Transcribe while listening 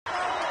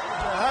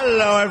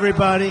Hello,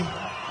 everybody.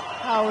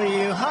 How are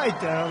you? Hi,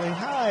 darling.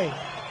 Hi.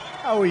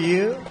 How are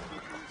you?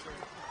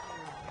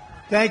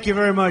 Thank you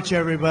very much,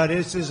 everybody.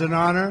 This is an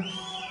honor.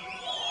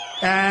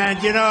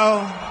 And, you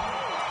know,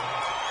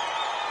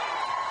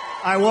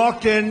 I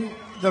walked in,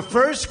 the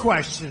first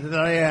question that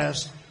I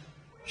asked,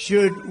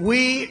 should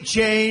we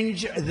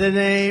change the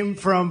name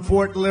from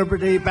Fort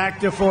Liberty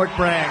back to Fort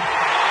Bragg?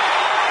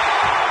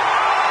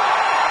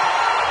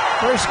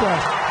 First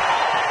question.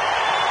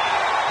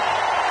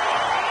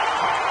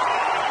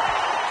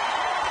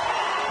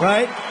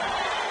 Right?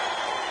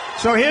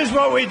 So here's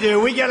what we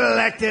do. We get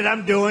elected.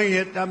 I'm doing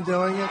it. And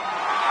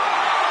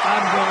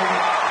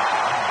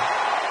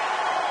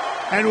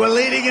we're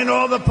leading in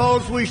all the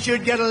polls. We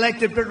should get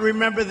elected. But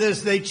remember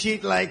this, they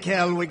cheat like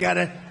hell. We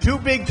got too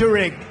big to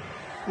rig.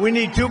 We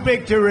need too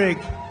big to rig.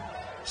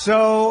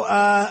 So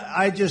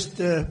I just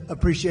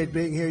appreciate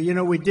being here. You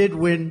know, we did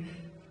win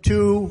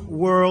 2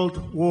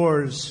 world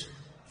wars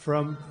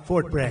from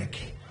Fort Bragg.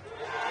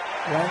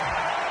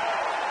 Right?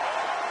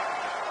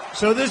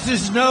 So this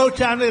is no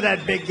time, look at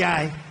that big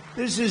guy.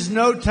 This is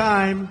no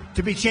time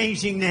to be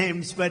changing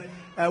names, but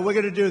we're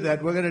going to do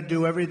that. We're going to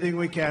do everything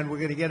we can. We're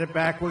going to get it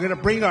back. We're going to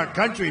bring our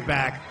country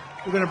back.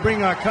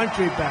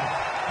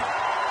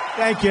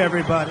 Thank you,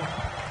 everybody.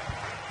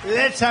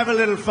 Let's have a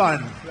little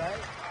fun. Right?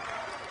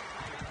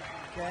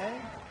 Okay.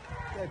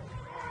 Good.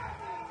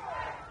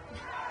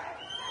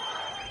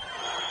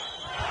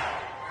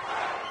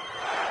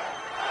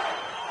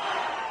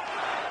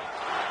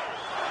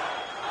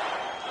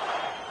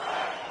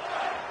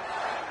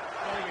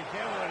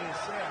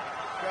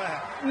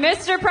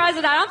 Mr.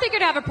 President, I don't think you're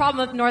going to have a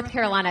problem with North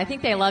Carolina. I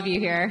think they love you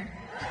here.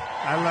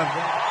 I love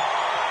that.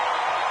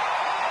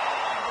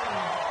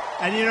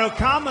 And, you know,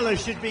 Kamala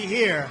should be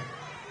here.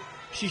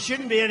 She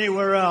shouldn't be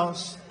anywhere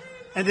else.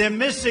 And they're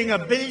missing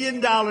 $1 billion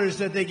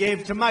that they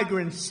gave to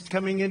migrants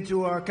coming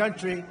into our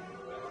country.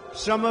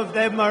 Some of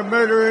them are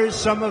murderers.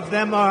 Some of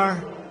them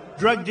are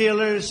drug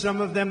dealers. Some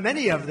of them,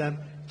 many of them,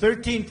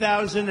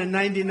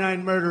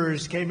 13,099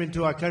 murderers came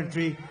into our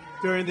country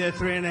during their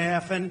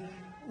 3.5. And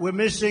we're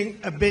missing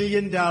 $1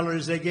 billion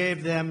they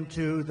gave them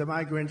to the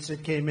migrants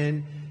that came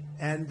in,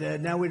 and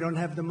now we don't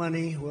have the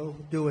money. We'll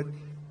do it,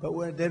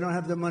 but they don't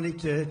have the money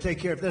to take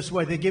care of. That's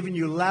why they're giving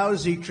you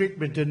lousy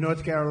treatment in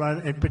North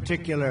Carolina in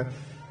particular,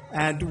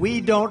 and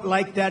we don't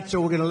like that,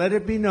 so we're going to let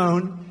it be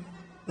known,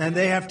 and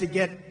they have to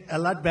get a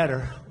lot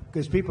better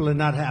because people are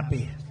not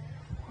happy.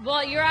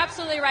 Well, you're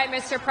absolutely right,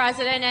 Mr.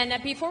 President,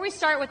 and before we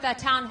start with that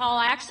town hall,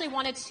 I actually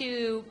wanted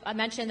to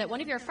mention that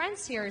one of your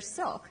friends here is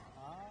Silk.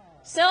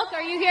 Silk,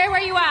 are you here? Where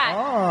are you at?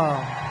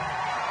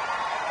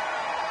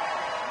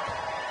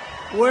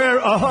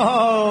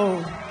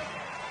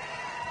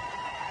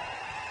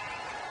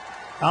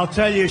 I'll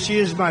tell you, she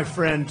is my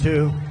friend,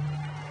 too.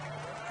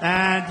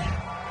 And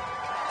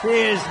she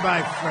is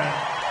my friend.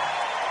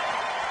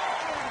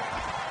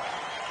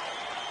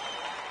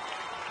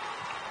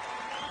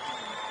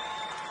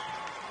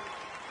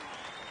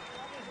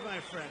 She's my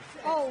friend.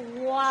 Oh,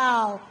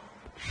 wow.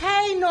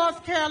 Hey,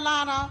 North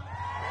Carolina.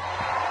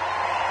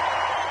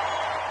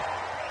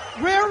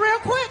 Real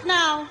quick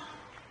now,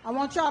 I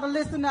want y'all to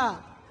listen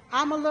up.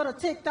 I'm a little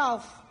ticked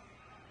off.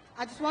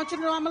 I just want you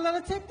to know I'm a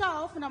little ticked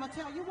off, and I'm going to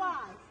tell you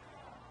why.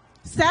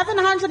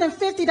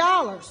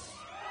 $750.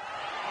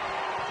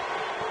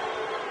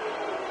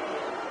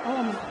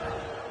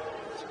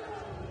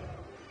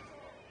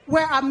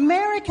 Where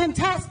American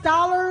tax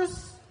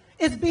dollars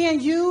is being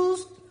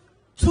used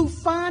to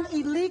fund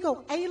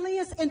illegal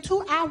aliens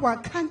into our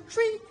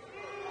country.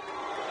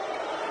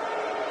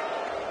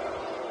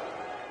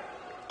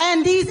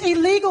 And these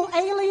illegal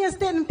aliens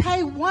didn't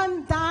pay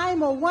one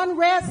dime or one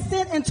red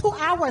cent into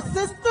our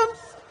systems.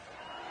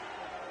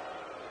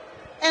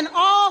 And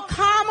all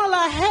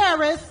Kamala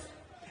Harris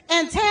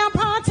and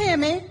Tampon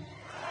Timmy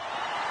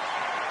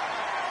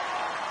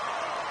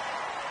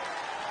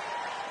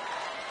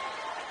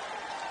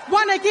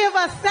want to give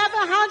us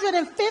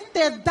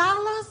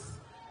 $750?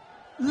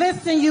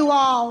 Listen, you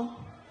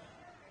all.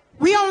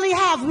 We only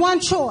have one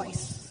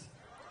choice.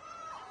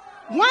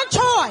 One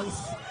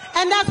choice.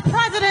 And that's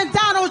President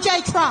Donald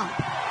J. Trump.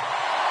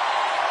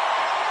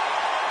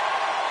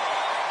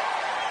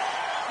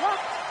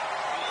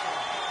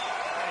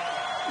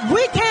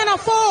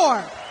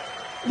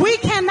 We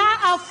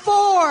cannot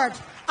afford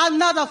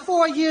another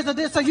 4 years of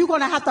this, so you're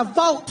going to have to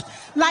vote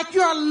like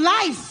your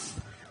life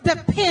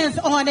depends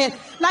on it.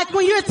 Like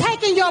when you're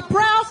taking your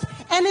breath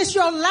and it's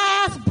your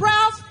last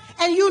breath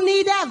and you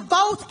need that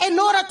vote in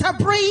order to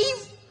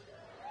breathe,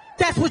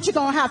 that's what you're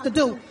going to have to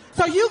do.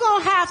 So you're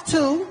going to have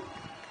to,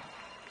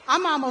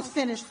 I'm almost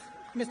finished,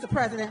 Mr.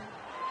 President.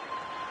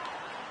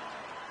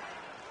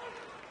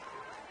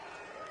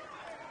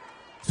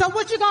 So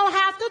what you're going to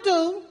have to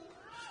do,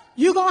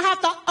 you're going to have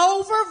to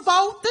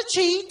overvote the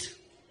cheat.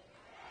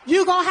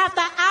 You're going to have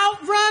to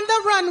outrun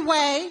the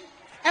runway.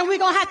 And we're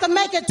going to have to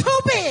make it too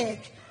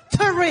big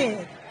to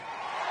rig.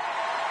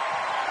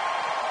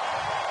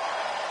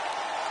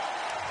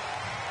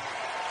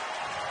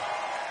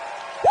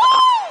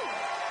 Woo!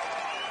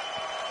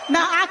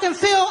 Now, I can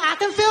feel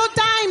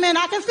diamond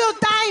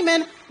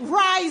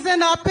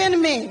rising up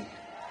in me.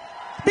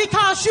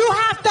 Because you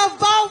have to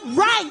vote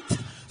right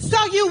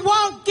so you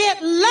won't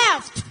get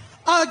left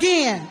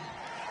again.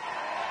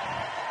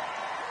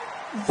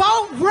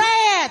 Vote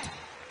red.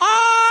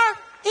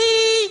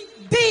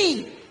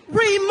 R-E-D.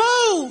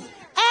 Remove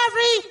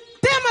every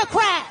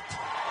Democrat.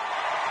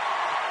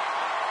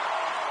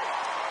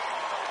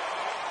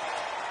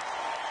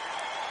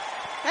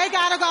 They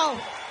gotta go.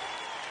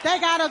 They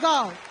gotta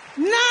go.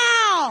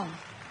 Now,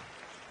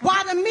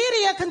 while the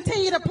media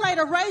continue to play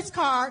the race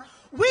card,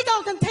 we're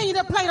going to continue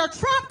to play the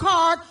Trump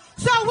card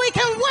so we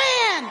can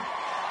win.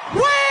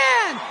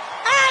 Win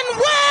and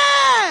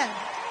win.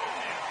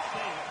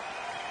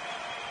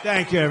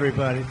 Thank you,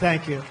 everybody.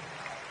 Thank you.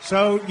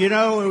 So, you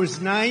know, it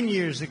was 9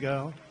 years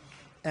ago,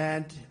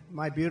 and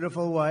my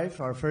beautiful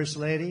wife, our First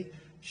Lady,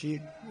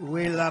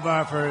 we love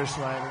our First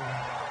Lady.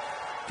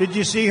 Did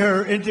you see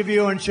her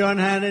interview on Sean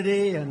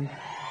Hannity and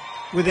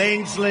with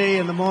Ainsley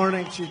in the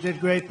morning? She did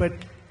great, but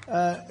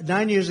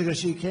 9 years ago,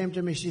 she came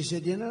to me. She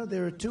said, you know,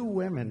 there are two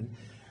women,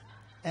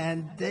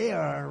 and they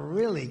are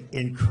really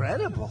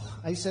incredible.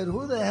 I said,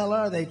 who the hell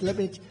are they?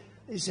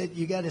 He said,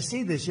 you got to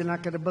see this. You're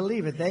not going to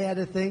believe it. They had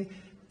a thing,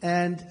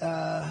 and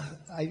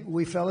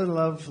we fell in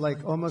love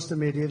like almost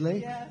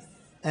immediately. Yes.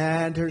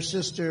 And her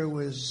sister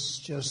was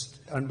just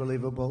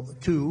unbelievable,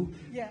 too.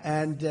 Yes.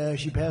 And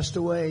she passed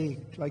away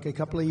like a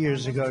couple of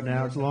years ago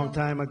now. It's a long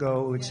time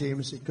ago, it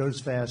seems. It goes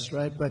fast,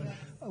 right? But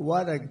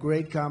what a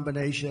great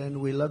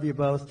combination. We love you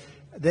both.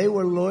 They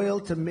were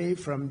loyal to me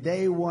from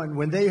day one.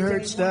 When they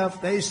heard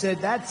stuff, they said,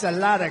 that's a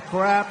lot of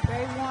crap.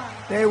 Day one.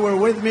 They were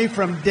with me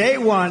from day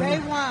one. Day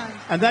one.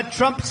 And that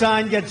Trump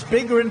sign gets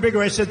bigger and bigger.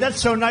 I said,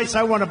 that's so nice,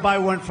 I want to buy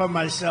one for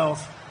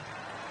myself.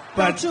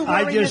 But don't you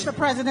worry, Mr.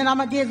 President, I'm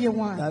going to give you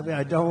one.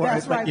 I don't worry.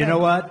 That's but right, you know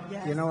what?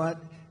 Yes. You know what?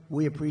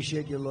 We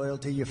appreciate your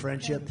loyalty, your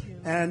friendship.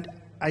 And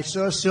I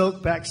saw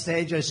Silk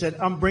backstage. I said,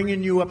 I'm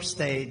bringing you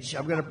upstage.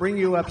 I'm going to bring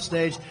you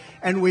upstage.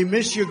 And we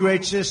miss your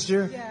great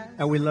sister. Yes.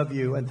 And we love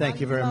you. And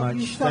thank you very much.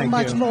 You so thank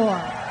much you. more.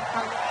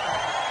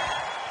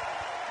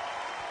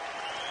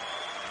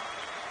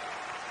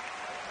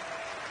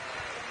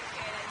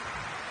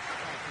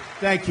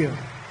 Thank you.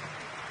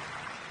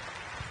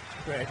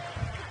 Great.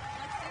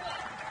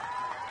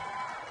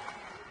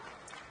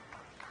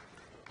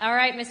 All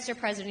right, Mr.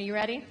 President, are you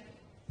ready?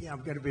 Yeah,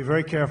 I'm going to be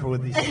very careful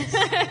with these seats.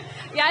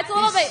 Yeah, it's a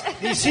little bit.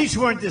 These seats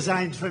weren't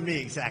designed for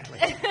me, exactly.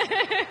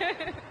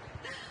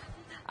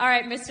 All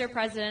right, Mr.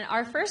 President,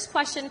 our first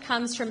question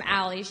comes from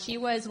Allie. She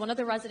was one of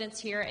the residents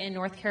here in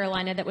North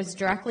Carolina that was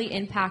directly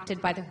impacted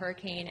by the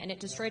hurricane, and it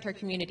destroyed her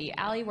community.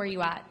 Allie, where are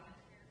you at?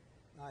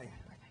 Hi.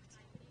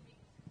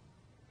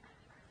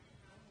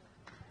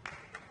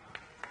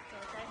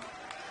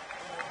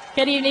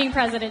 Good evening,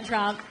 President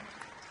Trump.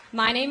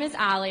 My name is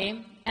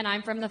Allie, and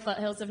I'm from the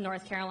foothills of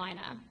North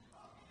Carolina.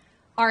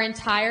 Our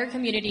entire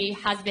community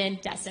has been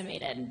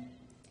decimated.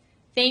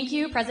 Thank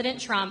you, President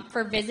Trump,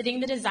 for visiting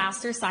the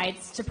disaster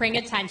sites to bring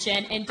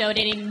attention and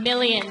donating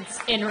millions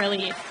in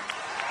relief.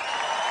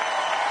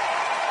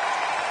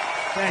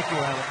 Thank you,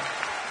 Allie.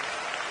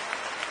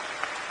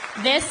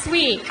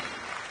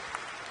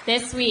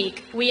 This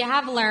week, we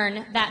have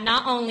learned that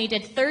not only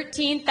did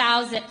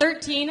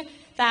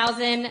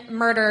 13,000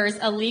 murderers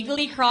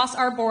illegally cross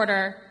our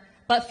border,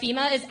 but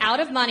FEMA is out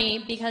of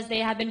money because they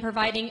have been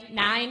providing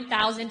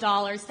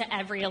 $9,000 to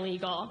every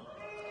illegal.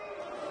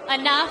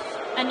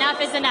 Enough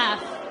is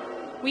enough.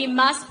 We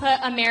must put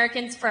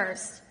Americans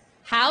first.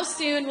 How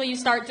soon will you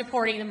start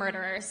deporting the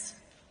murderers?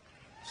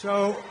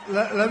 So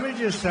let me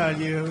just tell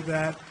you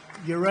that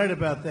you're right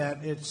about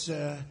that. It's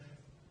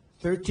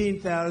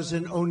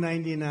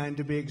 13,099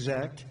 to be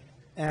exact.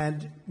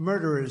 And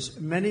murderers,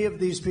 many of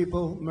these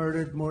people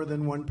murdered more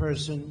than one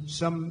person.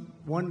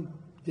 One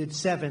did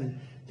 7.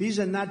 These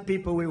are not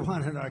people we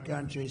want in our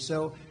country.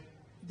 So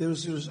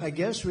this was, I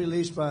guess,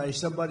 released by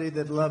somebody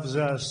that loves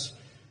us,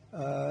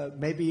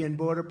 maybe in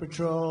Border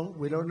Patrol.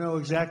 We don't know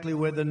exactly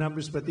where the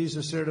numbers, but these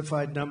are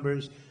certified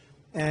numbers.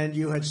 And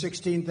you had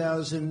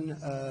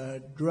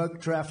 16,000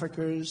 drug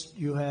traffickers.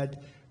 You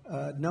had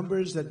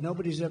numbers that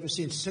nobody's ever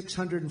seen,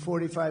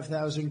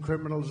 645,000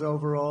 criminals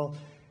overall.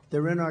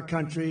 They're in our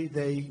country.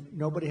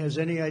 Nobody has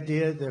any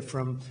idea. They're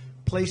from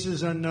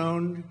places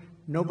unknown.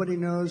 Nobody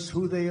knows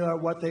who they are,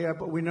 what they are,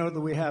 but we know that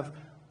we have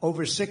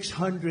over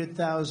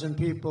 600,000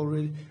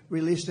 people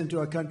released into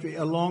our country,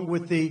 along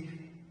with the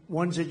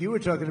ones that you were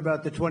talking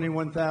about, the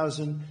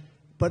 21,000.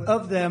 But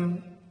of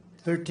them,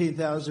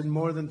 13,000,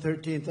 more than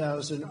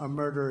 13,000 are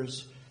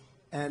murderers.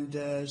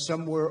 And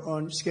some were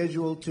on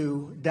schedule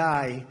to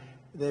die.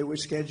 They were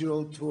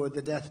scheduled for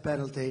the death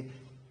penalty.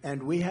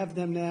 And we have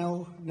them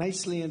now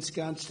nicely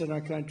ensconced in our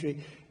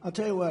country. I'll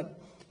tell you what.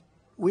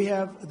 We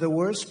have the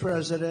worst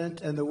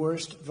president and the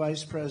worst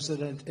vice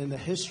president in the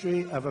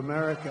history of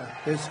America.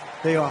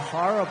 They are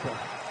horrible.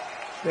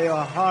 They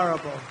are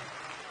horrible.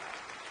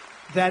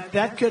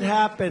 That could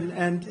happen,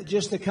 and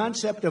just the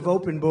concept of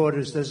open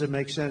borders doesn't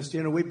make sense.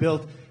 You know, we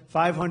built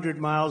 500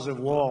 miles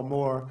of wall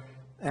more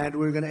and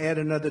we were going to add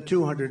another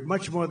 200,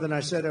 much more than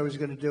I said I was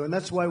going to do. And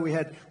that's why we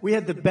had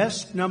the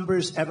best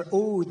numbers ever.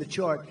 Oh, the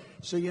chart.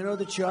 So you know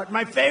the chart?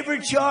 My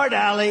favorite chart,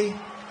 Ali.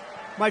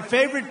 My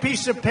favorite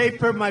piece of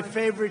paper, my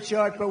favorite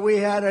chart. But we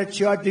had a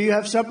chart. Do you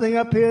have something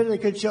up here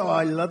that could show? Oh,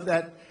 I love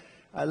that.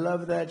 I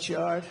love that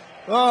chart.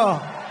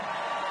 Oh,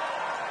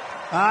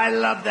 I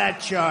love that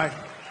chart.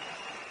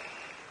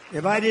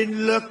 If I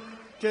didn't look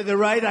to the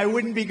right, I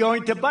wouldn't be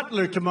going to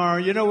Butler tomorrow.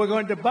 You know, we're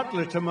going to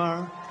Butler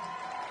tomorrow.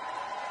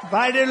 If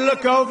I didn't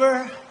look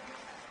over,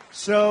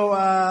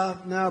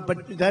 no,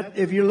 but that,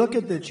 if you look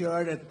at the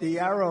chart, at the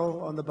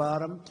arrow on the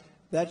bottom,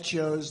 that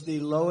shows the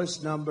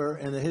lowest number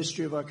in the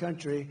history of our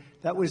country.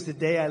 That was the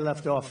day I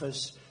left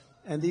office,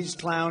 and these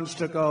clowns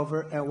took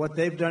over, and what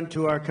they've done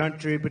to our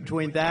country,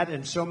 between that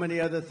and so many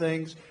other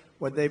things,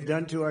 what they've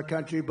done to our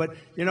country. But,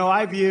 you know,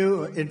 I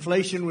view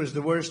inflation was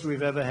the worst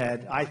we've ever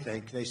had, I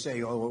think. They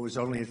say, oh, it was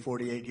only in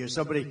 48 years.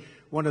 Somebody,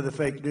 one of the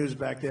fake news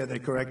back there, they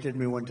corrected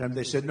me one time.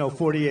 They said, no,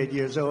 48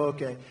 years. Oh,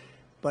 okay.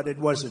 But it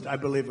wasn't. I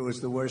believe it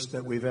was the worst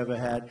that we've ever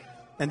had.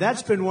 And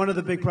that's been one of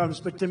the big problems.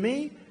 But to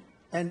me,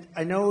 and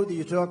I know that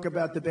you talk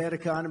about the bad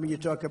economy, you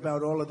talk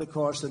about all of the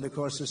costs, and the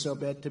costs are so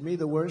bad. To me,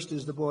 the worst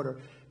is the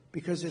border,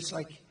 because it's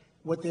like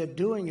what they're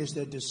doing is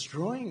they're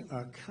destroying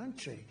our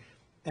country.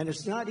 And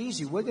it's not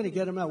easy. We're going to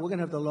get them out. We're going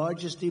to have the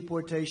largest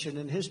deportation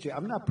in history.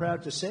 I'm not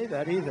proud to say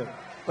that either,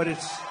 but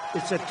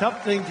it's a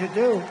tough thing to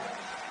do.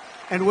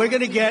 And we're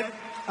going to get,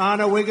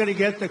 Anna, we're going to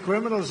get the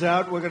criminals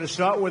out. We're going to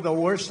start with the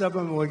worst of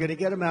them, and we're going to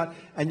get them out.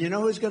 And you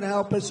know who's going to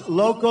help us?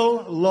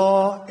 Local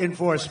law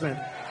enforcement.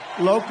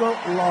 Local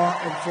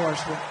law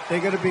enforcement.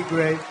 They're going to be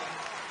great.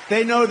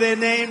 They know their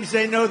names.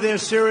 They know their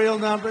serial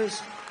numbers.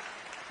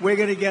 We're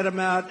going to get them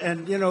out.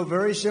 And, you know,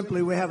 very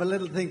simply, we have a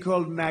little thing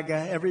called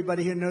MAGA.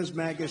 Everybody here knows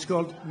MAGA. It's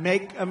called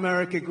Make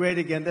America Great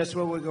Again. That's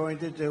what we're going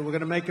to do. We're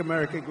going to make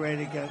America great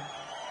again.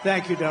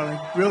 Thank you, darling.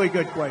 Really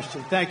good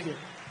question. Thank you.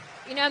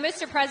 You know,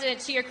 Mr. President,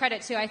 to your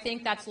credit, too, I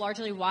think that's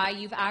largely why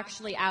you've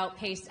actually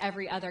outpaced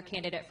every other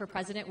candidate for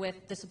president with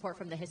the support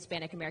from the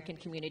Hispanic American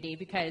community,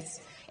 because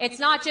it's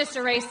not just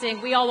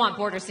erasing. We all want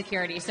border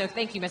security. So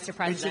thank you, Mr.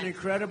 President. It's an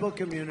incredible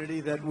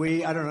community that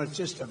I don't know, it's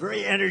just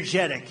very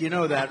energetic. You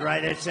know that,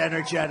 right? It's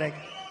energetic.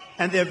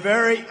 And they're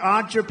very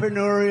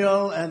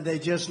entrepreneurial, and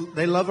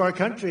they love our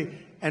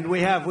country. And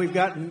we've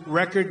gotten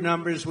record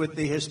numbers with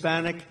the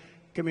Hispanic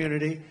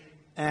community.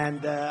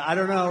 And I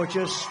don't know, it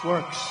just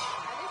works.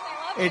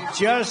 It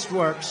just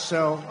works,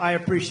 so I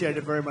appreciate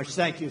it very much.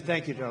 Thank you.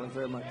 Thank you, darling,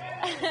 very much.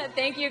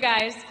 Thank you,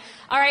 guys.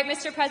 All right,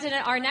 Mr.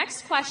 President, our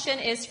next question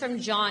is from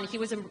John. He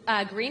was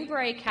a Green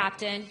Beret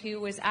captain who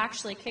was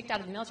actually kicked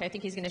out of the military. I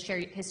think he's going to share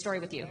his story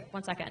with you.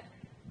 1 second.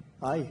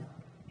 Hi.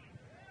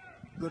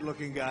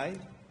 Good-looking guy.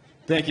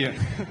 Thank you.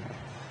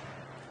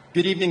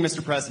 Good evening,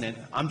 Mr. President.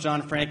 I'm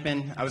John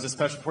Frankman. I was a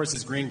Special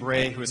Forces Green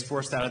Beret who was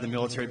forced out of the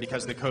military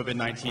because of the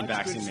COVID-19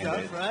 vaccine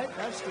mandate. Stuff, right?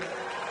 That's good.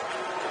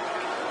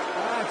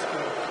 That's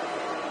good.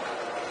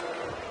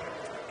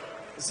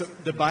 So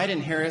the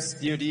Biden-Harris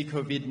DoD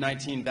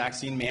COVID-19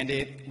 vaccine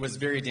mandate was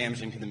very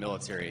damaging to the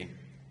military.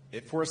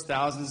 It forced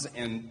thousands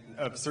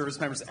of service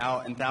members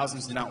out, and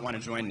thousands do not want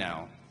to join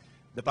now.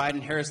 The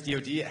Biden-Harris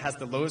DoD has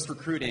the lowest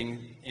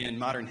recruiting in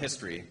modern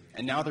history,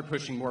 and now they're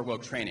pushing more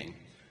woke training.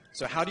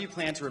 So how do you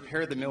plan to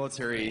repair the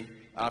military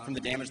from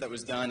the damage that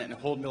was done and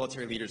hold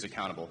military leaders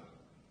accountable?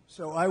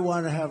 So I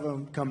want to have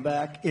them come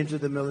back into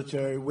the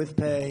military with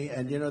pay.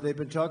 And, you know, they've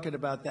been talking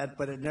about that,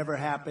 but it never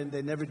happened.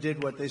 They never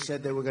did what they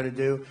said they were going to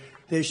do.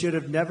 There should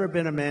have never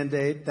been a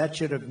mandate. That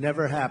should have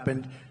never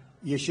happened.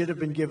 You should have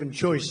been given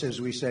choice,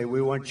 as we say.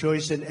 We want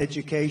choice in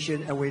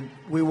education, and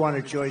we want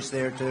a choice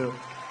there, too.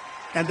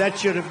 And that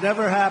should have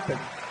never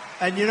happened.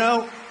 And, you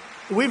know,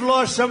 we've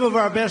lost some of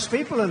our best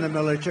people in the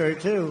military,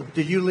 too.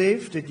 Did you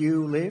leave? Did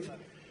you leave?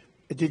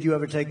 Did you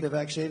ever take the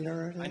vaccine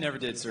or anything? I never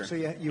did, sir. So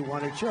you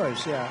want a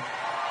choice, yeah.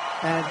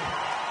 And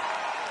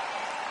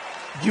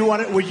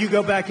would you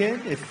go back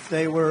in if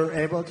they were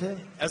able to?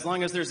 As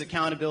long as there's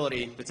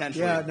accountability,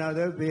 potentially. Yeah, no,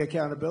 there would be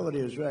accountability,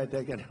 is right.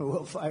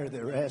 We'll fire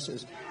their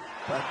asses.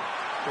 But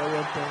they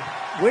won't,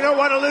 we don't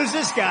want to lose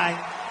this guy.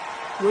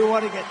 We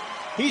want to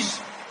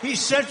he's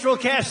central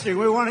casting.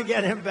 We want to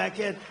get him back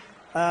in.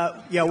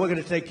 Yeah, we're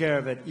going to take care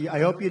of it.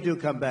 I hope you do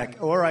come back,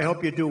 or I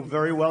hope you do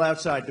very well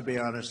outside, to be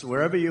honest.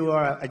 Wherever you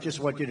are, I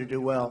just want you to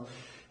do well.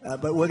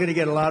 But we're going to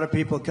get a lot of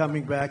people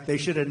coming back. They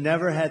should have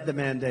never had the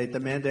mandate. The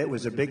mandate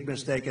was a big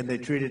mistake, and they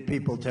treated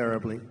people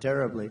terribly,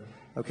 terribly.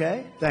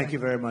 Okay? Thank you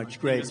very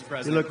much. Great.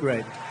 You look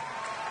great.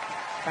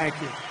 Thank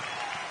you.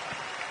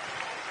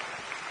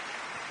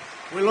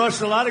 We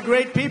lost a lot of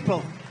great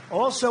people.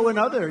 Also in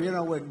other,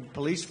 in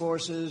police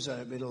forces,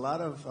 I mean, a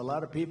lot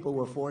of people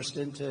were forced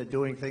into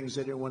doing things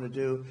they didn't want to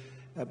do.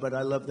 But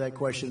I love that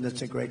question.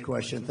 That's a great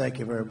question. Thank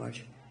you very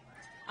much.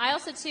 I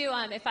also, too,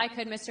 if I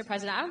could, Mr.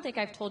 President, I don't think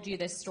I've told you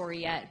this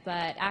story yet,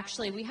 but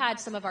actually we had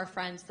some of our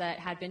friends that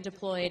had been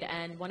deployed,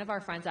 and one of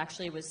our friends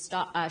actually was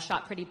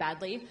shot pretty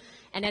badly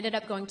and ended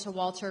up going to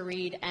Walter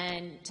Reed.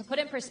 And to put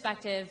in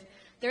perspective,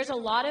 there's a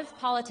lot of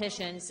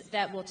politicians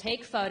that will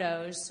take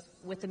photos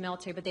with the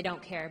military, but they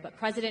don't care. But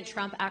President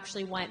Trump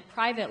actually went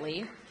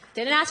privately,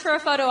 didn't ask for a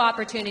photo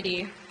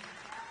opportunity,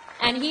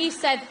 and he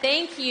said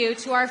thank you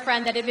to our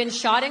friend that had been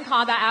shot in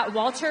combat at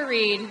Walter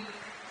Reed.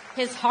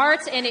 His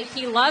heart's in it.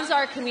 He loves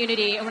our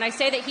community. And when I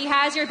say that he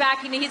has your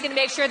back and he's going to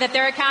make sure that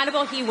they're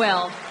accountable, he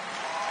will.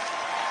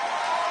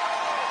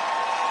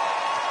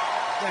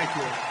 Thank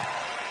you.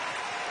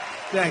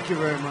 Thank you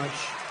very much.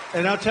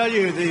 And I'll tell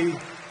you,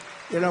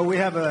 we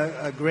have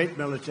a great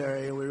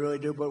military, and we really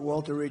do, but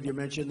Walter Reed, you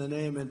mentioned the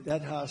name, and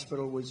that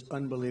hospital was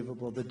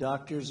unbelievable. The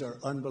doctors are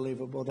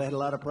unbelievable. They had a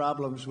lot of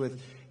problems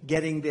with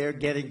getting there,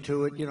 getting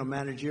to it,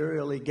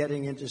 managerially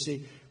getting in to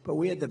see. But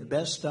we had the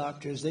best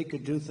doctors. They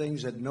could do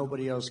things that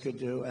nobody else could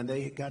do, and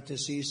they got to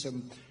see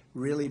some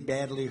really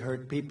badly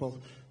hurt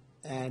people.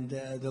 And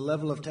the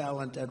level of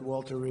talent at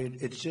Walter Reed,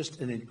 it's just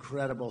an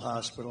incredible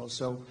hospital.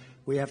 So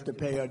we have to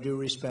pay our due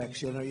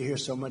respects. You hear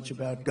so much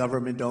about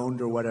government-owned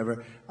or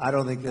whatever. I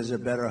don't think there's a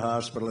better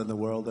hospital in the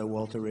world than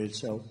Walter Reed,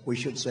 so we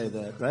should say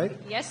that, right?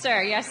 Yes,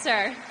 sir. Yes,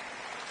 sir.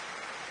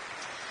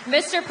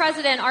 Mr.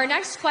 President, our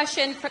next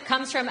question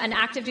comes from an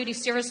active duty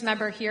service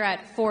member here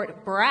at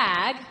Fort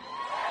Bragg.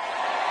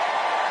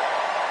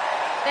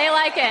 They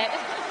like it.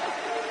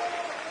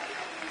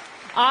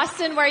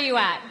 Austin, where are you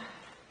at?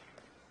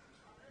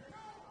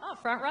 Oh,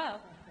 front row.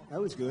 That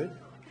was good.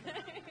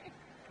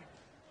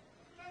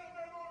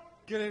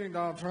 Good evening,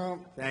 Donald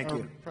Trump. Thank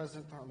you.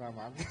 President Trump. No,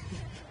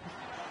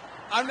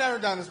 I've never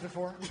done this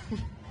before.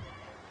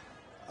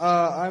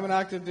 I'm an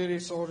active duty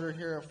soldier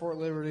here at Fort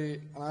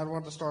Liberty, and I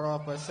want to start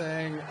off by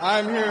saying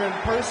I'm here in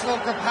personal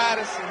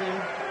capacity.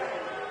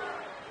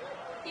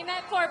 You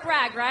meant Fort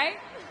Bragg, right?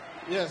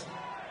 Yes.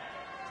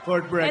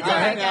 Fort Bragg.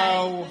 I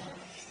know.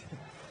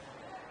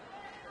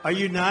 Are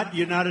you not?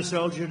 You're not a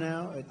soldier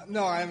now?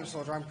 No, I am a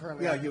soldier. I'm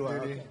currently active you are.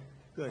 duty. Okay.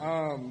 Good.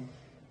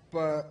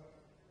 But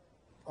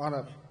on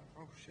a...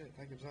 Oh, shit,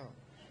 that gives out.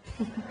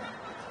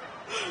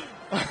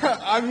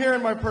 I'm here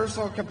in my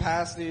personal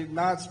capacity,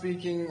 not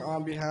speaking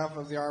on behalf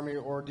of the Army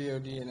or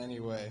DOD in any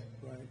way.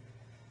 Right.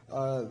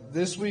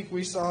 This week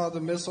we saw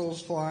the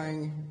missiles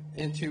flying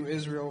into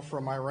Israel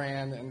from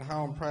Iran and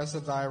how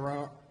impressive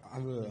the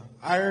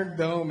Iron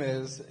Dome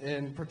is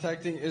in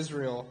protecting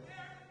Israel.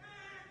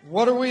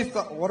 What are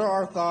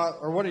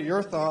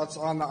your thoughts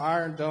on the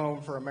Iron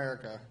Dome for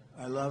America?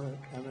 I love it.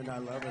 I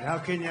love it. How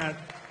can you?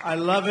 I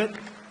love it.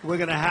 We're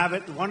going to have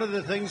it. One of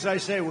the things I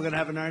say, we're going to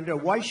have an Iron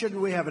Dome. Why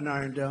shouldn't we have an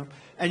Iron Dome?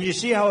 And you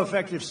see how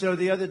effective. So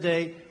the other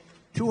day,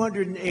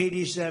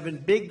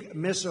 287 big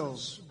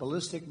missiles,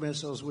 ballistic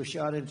missiles, were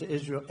shot into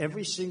Israel.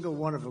 Every single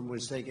one of them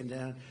was taken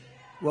down.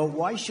 Well,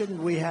 why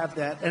shouldn't we have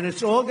that? And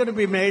it's all going to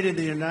be made in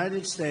the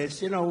United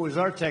States. It was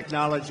our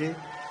technology.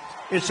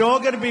 It's all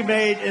going to be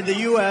made in the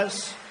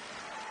U.S.,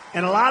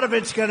 and a lot of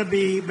it's going to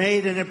be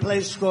made in a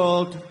place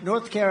called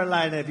North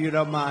Carolina, if you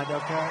don't mind,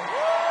 okay?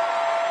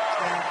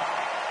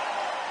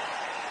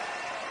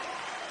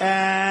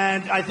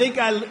 And I think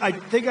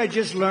I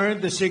just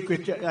learned the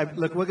secret.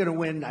 Look, we're going to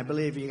win. I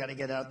believe you got to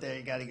get out there,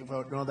 you got to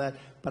vote and all that.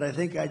 But I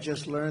think I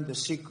just learned the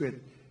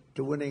secret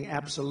to winning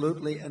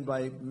absolutely and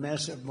by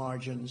massive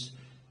margins.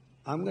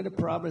 I'm going to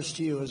promise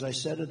to you, as I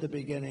said at the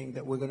beginning,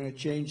 that we're going to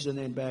change the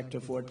name back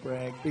to Fort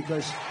Bragg,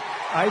 because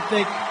I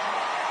think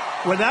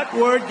when that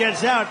word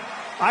gets out,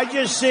 I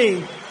just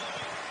see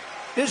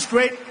this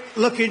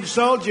great-looking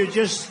soldier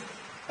just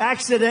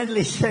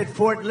accidentally said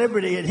Fort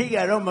Liberty, and he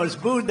got almost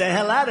booed the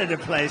hell out of the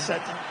place.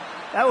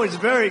 That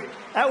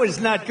was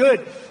not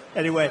good.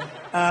 Anyway,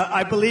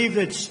 I believe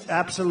it's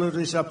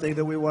absolutely something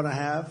that we want to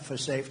have for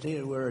safety,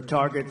 and we're a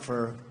target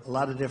for a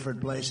lot of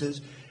different places.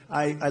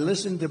 I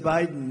listened to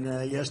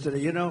Biden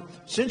yesterday.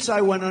 Since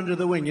I went under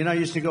the wing, I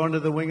used to go under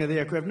the wing of the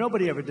aircraft.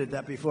 Nobody ever did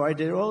that before. I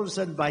did. All of a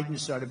sudden, Biden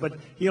started. But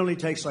he only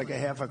takes like a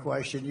half a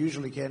question.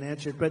 Usually can't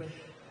answer it. But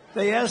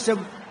they asked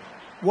him,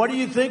 what do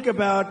you think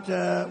about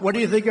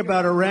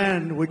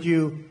Iran? Would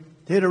you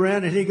hit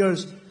Iran? And he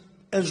goes,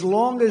 as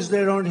long as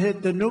they don't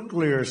hit the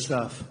nuclear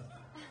stuff.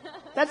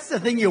 That's the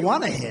thing you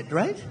want to hit,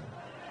 right?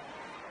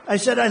 I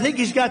said, I think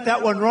he's got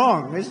that one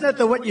wrong. Isn't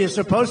that what you're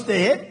supposed to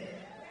hit?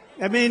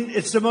 I mean,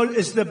 it's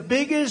the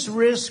biggest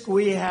risk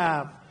we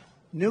have.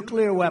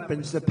 Nuclear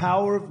weapons, the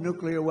power of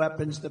nuclear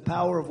weapons, the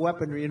power of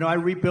weaponry. I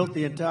rebuilt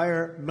the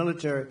entire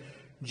military,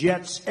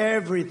 jets,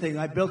 everything.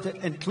 I built it,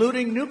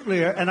 including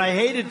nuclear, and I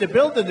hated to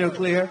build the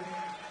nuclear,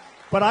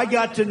 but I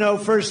got to know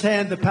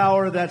firsthand the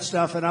power of that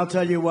stuff. And I'll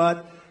tell you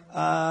what,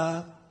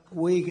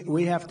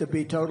 we have to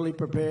be totally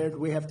prepared.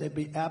 We have to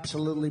be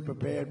absolutely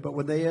prepared. But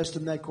when they asked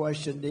him that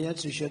question, the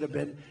answer should have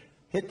been,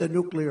 hit the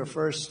nuclear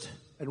first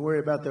and worry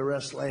about the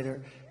rest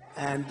later.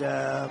 And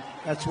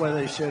that's where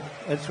they should.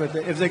 If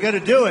they're going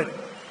to do it,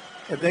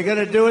 they're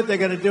going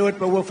to do it.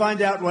 But we'll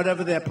find out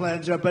whatever their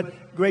plans are.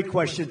 But great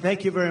question.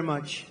 Thank you very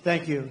much.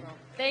 Thank you.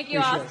 Thank you,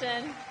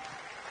 Austin.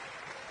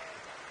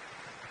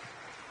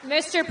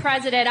 Mr.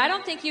 President, I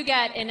don't think you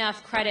get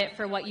enough credit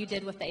for what you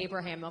did with the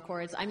Abraham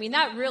Accords. I mean,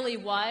 that really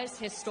was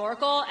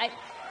historical.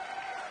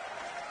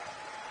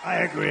 I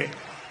agree.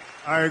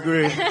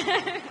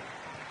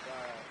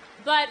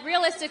 But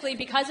realistically,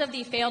 because of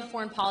the failed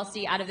foreign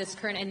policy out of this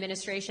current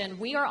administration,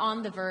 we are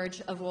on the verge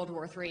of World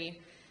War III.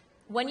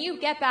 When you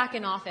get back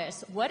in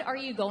office, what are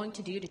you going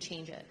to do to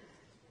change it?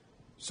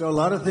 So a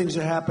lot of things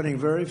are happening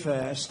very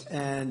fast,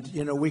 and,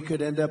 we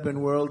could end up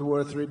in World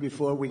War III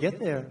before we get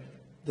there.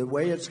 The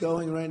way it's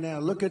going right now,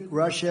 look at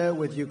Russia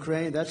with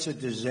Ukraine, that's a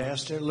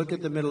disaster. Look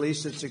at the Middle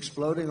East, it's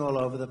exploding all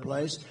over the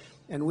place.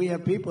 And we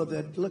have people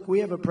that, look,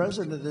 we have a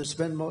president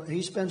that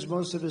he spends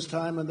most of his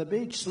time on the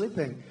beach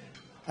sleeping.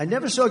 I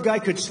never saw a guy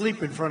could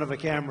sleep in front of a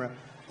camera.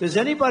 Does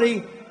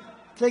anybody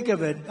think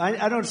of it?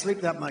 I don't sleep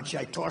that much.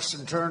 I toss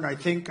and turn. I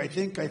think.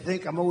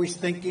 I'm always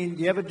thinking.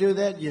 Do you ever do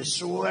that? You're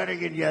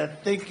sweating and you're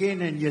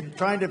thinking and you're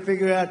trying to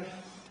figure out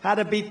how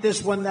to beat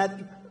this one, that.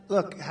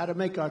 Look, how to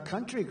make our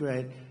country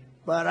great.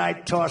 But I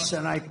toss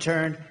and I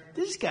turn.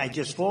 This guy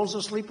just falls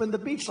asleep on the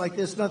beach like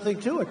there's nothing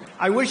to it.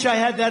 I wish I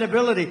had that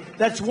ability.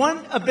 That's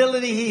one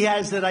ability he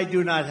has that I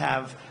do not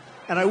have.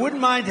 And I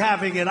wouldn't mind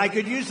having it. I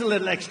could use a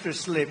little extra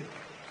sleep.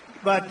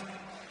 But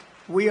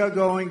we are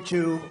going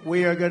to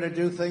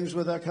do things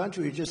with our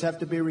country. We just have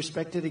to be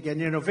respected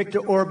again. Viktor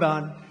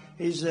Orban,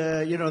 he's,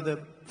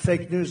 the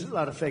fake news, a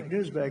lot of fake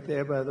news back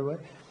there, by the way.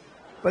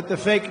 But the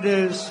fake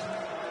news,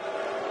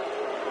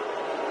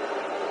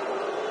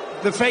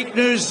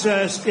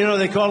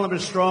 they call him a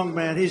strong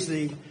man. He's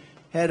the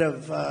head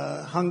of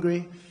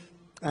Hungary.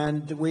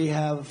 And we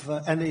have,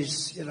 and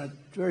he's,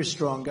 very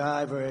strong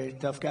guy, very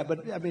tough guy.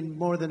 But,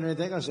 more than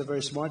anything else, a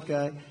very smart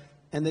guy.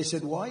 And they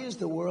said, why is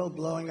the world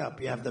blowing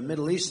up? You have the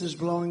Middle East is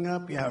blowing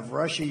up. You have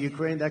Russia,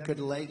 Ukraine. That could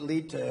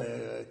lead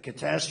to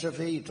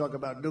catastrophe. You talk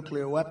about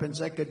nuclear weapons.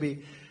 That could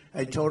be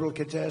a total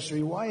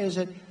catastrophe. Why is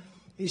it?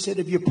 He said,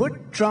 if you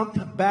put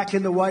Trump back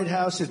in the White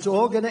House, it's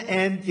all going to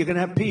end. You're going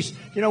to have peace.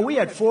 We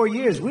had 4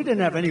 years. We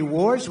didn't have any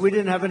wars. We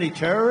didn't have any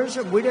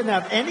terrorism. We didn't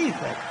have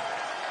anything.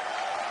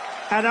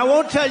 And I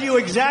won't tell you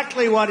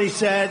exactly what he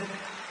said.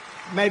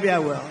 Maybe I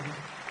will.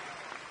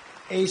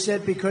 He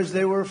said because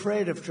they were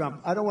afraid of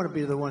Trump. I don't want to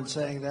be the one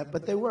saying that,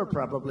 but they were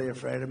probably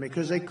afraid of me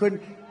because they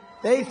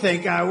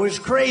think I was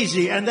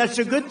crazy. And that's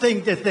a good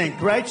thing to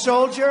think, right,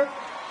 soldier?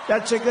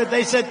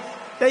 They said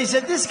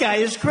this guy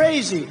is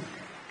crazy.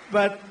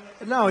 But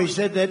no, he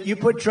said that you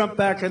put Trump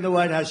back in the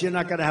White House, you're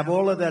not going to have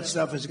all of that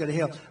stuff is going to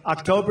heal.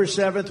 October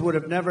 7th would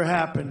have never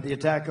happened. The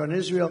attack on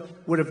Israel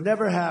would have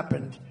never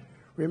happened.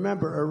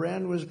 Remember,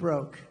 Iran was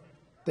broke.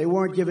 They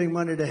weren't giving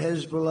money to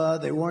Hezbollah.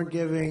 They weren't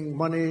giving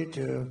money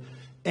to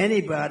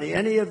anybody,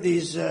 any of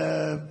these,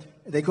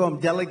 they call them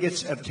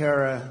delegates of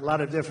terror, a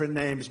lot of different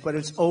names, but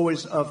it's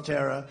always of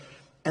terror.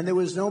 And there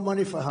was no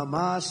money for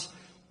Hamas.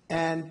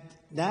 And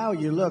now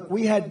you look,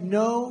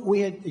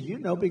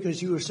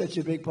 because you were such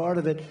a big part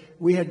of it,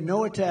 we had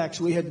no attacks,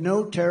 we had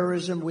no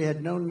terrorism, we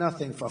had no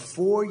nothing. For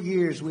 4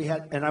 years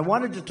and I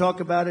wanted to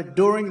talk about it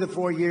during the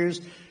 4 years,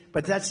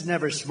 but that's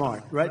never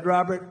smart, right,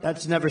 Robert?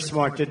 That's never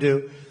smart to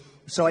do.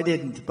 So I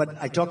didn't, but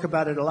I talk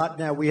about it a lot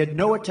now. We had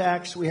no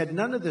attacks. We had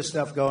none of this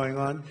stuff going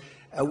on.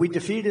 We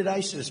defeated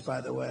ISIS, by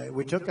the way.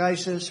 We took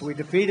ISIS. We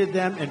defeated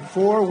them in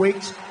 4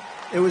 weeks.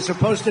 It was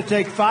supposed to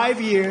take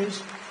 5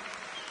 years.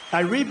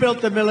 I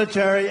rebuilt the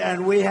military,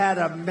 and we had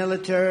a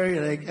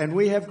military, and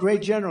we have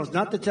great generals,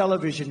 not the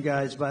television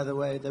guys, by the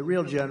way, the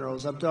real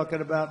generals. I'm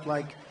talking about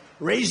like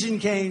Raisin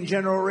Cane,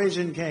 General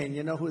Raisin Cane.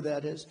 You know who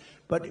that is?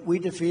 But we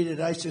defeated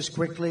ISIS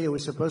quickly. It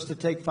was supposed to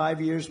take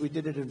 5 years. We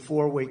did it in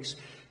 4 weeks.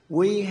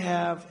 We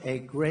have a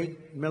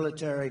great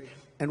military,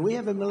 and we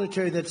have a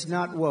military that's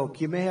not woke.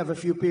 You may have a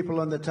few people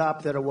on the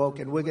top that are woke,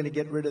 and we're going to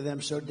get rid of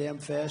them so damn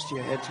fast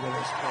your head's going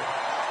to split.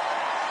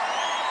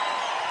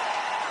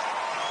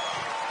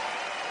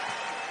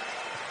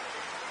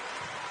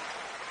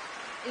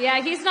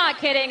 Yeah, he's not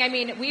kidding.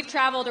 We've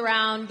traveled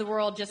around the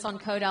world just on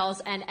Codels,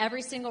 and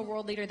every single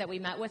world leader that we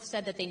met with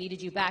said that they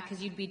needed you back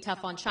because you'd be tough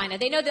on China.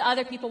 They know that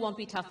other people won't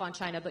be tough on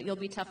China, but you'll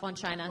be tough on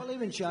China. Well,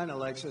 even China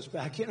likes us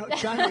back.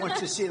 China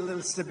wants to see a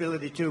little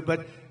stability, too.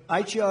 But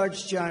I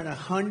charged China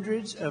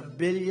hundreds of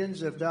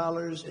billions of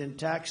dollars in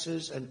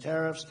taxes and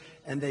tariffs,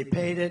 and they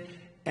paid it.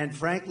 And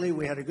frankly,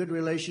 we had a good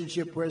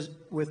relationship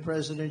with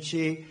President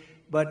Xi,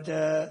 but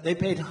they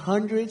paid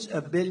hundreds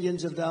of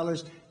billions of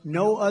dollars.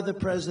 No other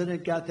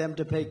president got them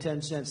to pay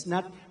 10 cents.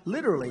 Not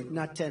literally,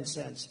 not 10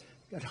 cents.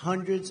 Got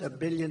hundreds of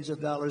billions of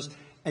dollars.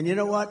 And you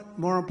know what?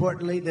 More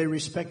importantly, they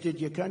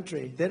respected your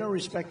country. They don't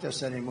respect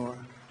us anymore.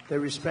 They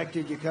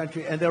respected your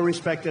country, and they'll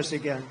respect us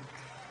again.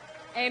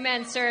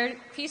 Amen, sir.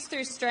 Peace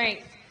through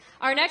strength.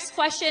 Our next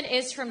question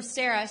is from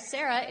Sarah.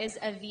 Sarah is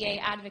a VA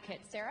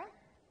advocate. Sarah,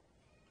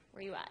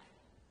 where are you at?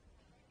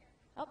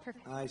 Oh,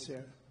 perfect. Hi,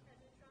 Sarah.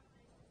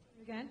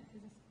 Again,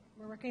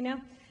 we're working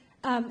now.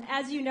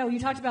 As you know, you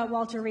talked about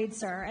Walter Reed,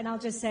 sir, and I'll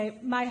just say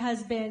my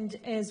husband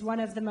is one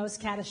of the most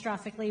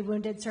catastrophically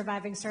wounded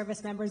surviving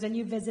service members, and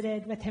you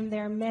visited with him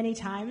there many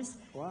times.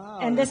 Wow.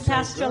 And this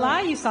past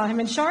July, you saw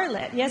him in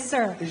Charlotte. Yes,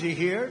 sir. Is he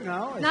here?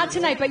 No? Not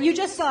tonight, but you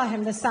just saw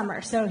him this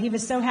summer, so he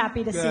was so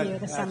happy to see you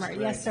this summer.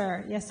 Great. Yes,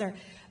 sir. Yes, sir.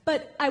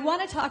 But I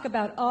want to talk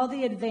about all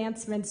the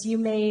advancements you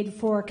made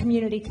for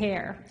community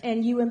care,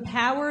 and you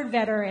empowered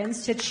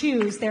veterans to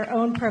choose their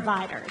own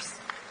providers.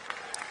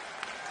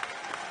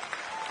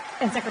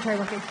 and Secretary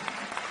Wilkie.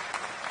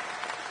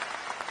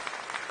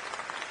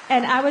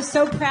 And I was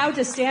so proud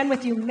to stand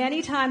with you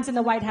many times in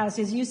the White House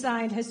as you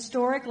signed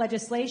historic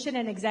legislation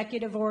and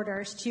executive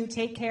orders to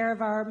take care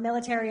of our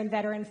military and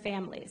veteran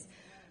families.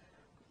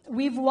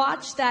 We've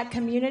watched that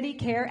community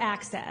care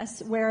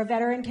access, where a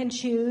veteran can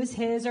choose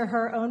his or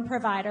her own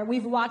provider.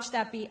 We've watched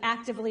that be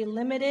actively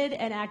limited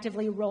and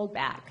actively rolled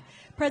back.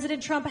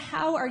 President Trump,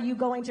 how are you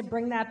going to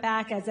bring that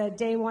back as a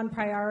day one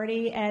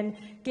priority and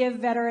give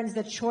veterans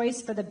the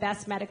choice for the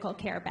best medical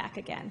care back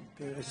again?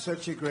 It's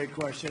such a great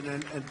question,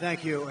 and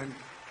thank you. And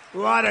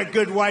what a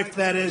good wife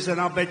that is,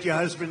 and I'll bet your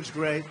husband's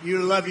great.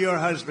 You love your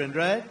husband,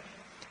 right?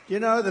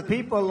 You know, the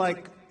people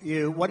like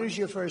you, what is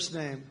your first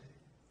name?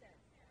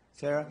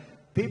 Sarah.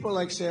 People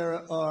like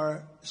Sarah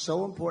are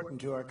so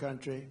important to our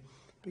country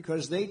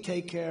because they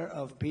take care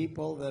of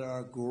people that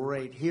are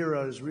great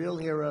heroes, real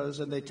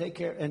heroes, and they take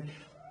care. And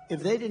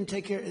if they didn't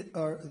take care,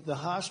 or the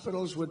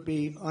hospitals would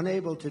be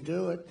unable to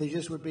do it. They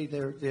just would be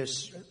there.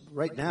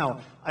 Right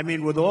now, I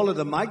mean, with all of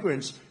the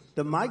migrants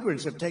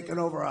have taken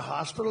over our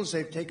hospitals.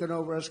 They've taken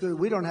over our schools.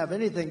 We don't have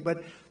anything,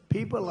 but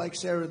people like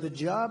Sarah, the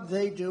job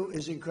they do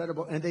is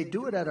incredible, and they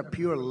do it out of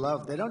pure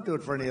love. They don't do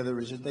it for any other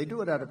reason. They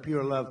do it out of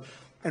pure love.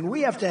 And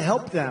we have to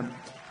help them.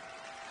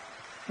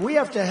 We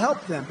have to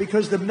help them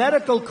because the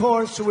medical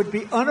costs would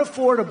be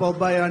unaffordable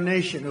by our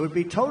nation. It would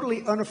be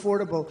totally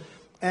unaffordable.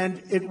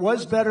 And it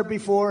was better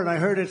before, and I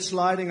heard it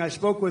sliding. I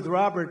spoke with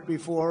Robert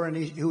before, and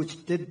who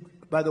did,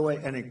 by the way,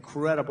 an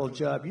incredible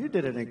job. You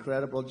did an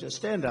incredible job.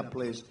 Stand up,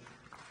 please.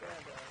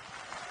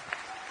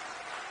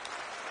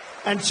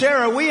 And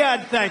Sarah,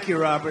 thank you,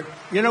 Robert.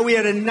 You know, we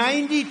had a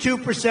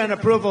 92%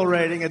 approval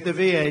rating at the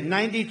VA,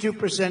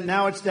 92%.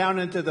 Now it's down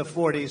into the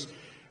 40s.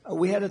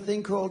 We had a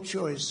thing called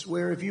choice,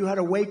 where if you had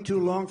to wait too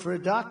long for a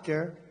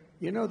doctor,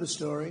 you know the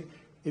story.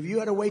 If you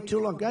had to wait too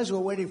long, guys were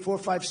waiting 4,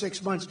 5,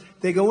 6 months.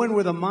 They go in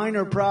with a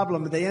minor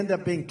problem. They end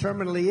up being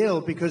terminally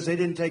ill because they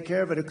didn't take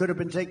care of it. It could have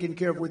been taken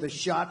care of with a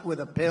shot, with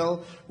a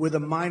pill, with a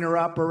minor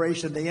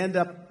operation. They end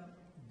up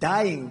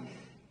dying.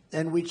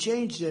 And we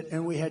changed it,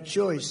 and we had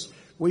choice.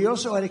 We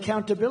also had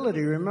accountability,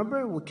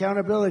 remember?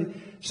 Accountability.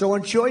 So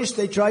on choice,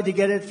 they tried to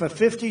get it for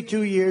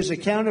 52 years,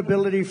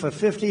 accountability for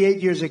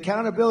 58 years.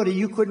 Accountability,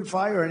 you couldn't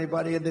fire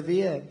anybody in the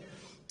VA.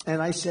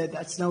 And I said,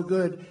 that's no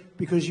good,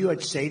 because you had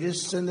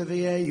sadists in the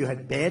VA, you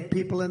had bad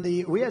people in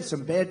the... We had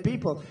some bad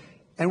people.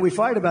 And we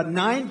fired about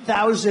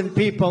 9,000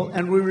 people,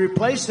 and we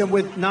replaced them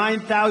with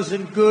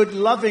 9,000 good,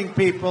 loving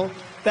people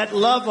that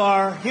love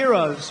our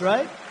heroes,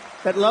 right?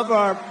 That love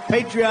our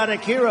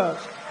patriotic heroes.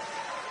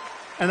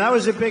 And that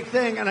was a big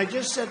thing. And I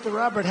just said to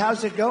Robert,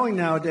 how's it going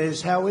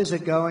nowadays? How is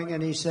it going?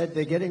 And he said,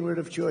 they're getting rid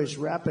of choice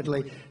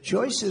rapidly.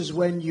 Choice is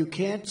when you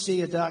can't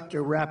see a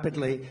doctor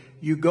rapidly.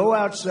 You go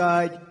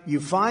outside, you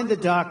find the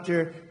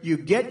doctor, you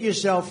get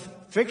yourself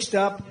fixed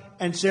up,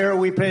 and Sarah,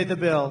 we pay the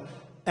bill.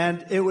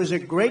 And it was a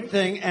great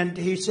thing. And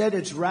he said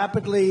it's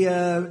rapidly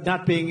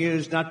not being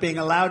used, not being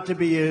allowed to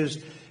be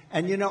used.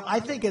 And, you know, I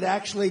think it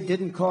actually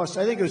didn't cost.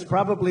 I think it was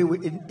probably,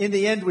 in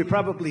the end, we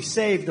probably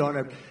saved on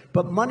it.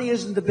 But money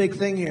isn't the big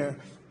thing here.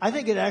 I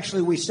think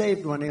we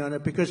saved money on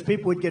it because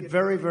people would get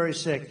very, very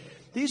sick.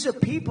 These are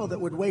people that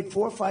would wait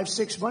 4, 5,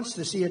 6 months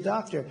to see a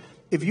doctor.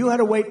 If you had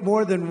to wait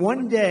more than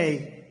one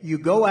day, you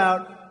go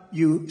out,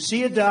 you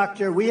see a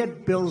doctor. We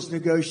had bills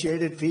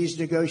negotiated, fees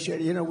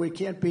negotiated. You know, we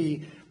can't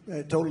be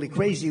totally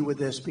crazy with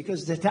this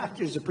because the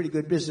doctors are pretty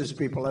good business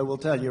people, I will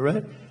tell you,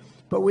 right?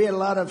 But we had a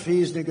lot of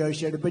fees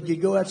negotiated. But you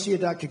go out, see a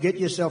doctor, get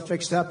yourself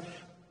fixed up,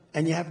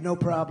 and you have no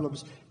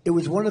problems. It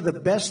was one of the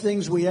best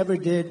things we ever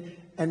did.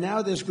 And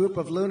now this group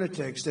of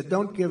lunatics that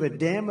don't give a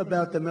damn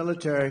about the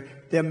military,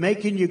 they're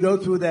making you go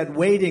through that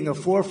waiting of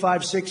 4,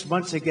 5, 6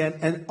 months again.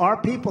 And our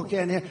people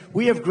can't.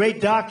 We have great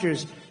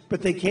doctors,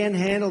 but they can't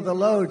handle the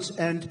loads.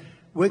 And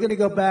we're going to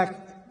go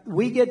back.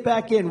 We get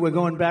back in. We're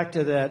going back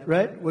to that,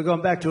 right? We're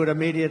going back to it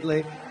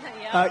immediately.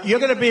 You're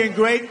going to be in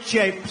great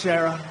shape,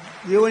 Sarah.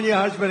 You and your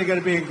husband are going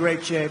to be in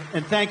great shape.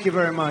 And thank you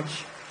very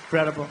much.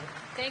 Incredible.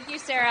 Thank you,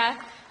 Sarah.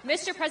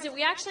 Mr. President,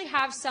 we actually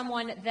have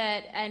someone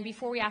that, and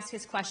before we ask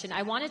his question,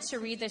 I wanted to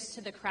read this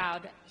to the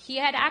crowd. He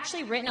had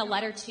actually written a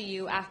letter to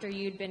you after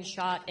you'd been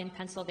shot in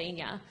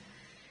Pennsylvania.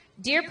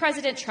 Dear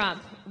President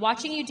Trump,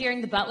 watching you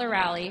during the Butler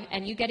rally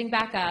and you getting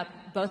back up,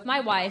 both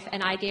my wife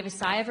and I gave a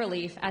sigh of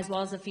relief as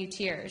well as a few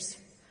tears.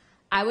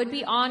 I would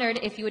be honored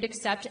if you would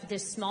accept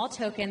this small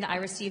token that I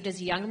received as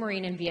a young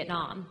Marine in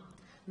Vietnam.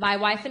 My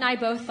wife and I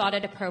both thought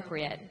it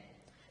appropriate.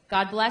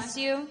 God bless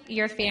you,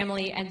 your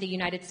family, and the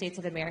United States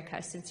of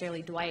America.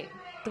 Sincerely, Dwight.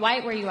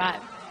 Dwight, where are you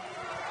at?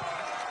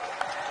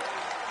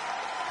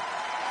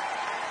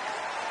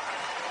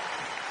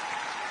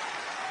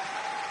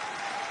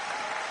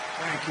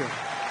 Thank you.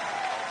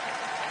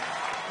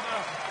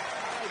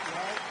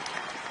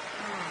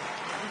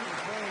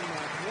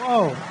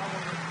 Whoa.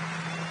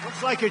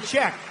 Looks like a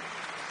check.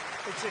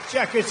 It's a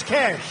check. It's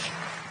cash.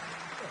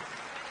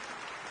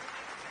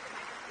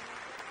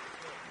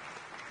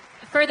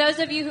 For those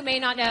of you who may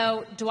not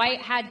know,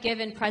 Dwight had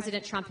given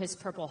President Trump his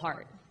Purple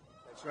Heart.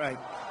 That's right.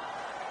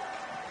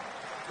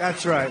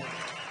 That's right.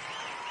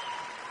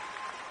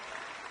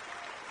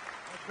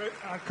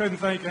 I couldn't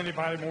think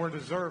anybody more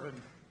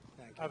deserving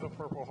of a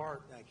Purple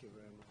Heart. Thank you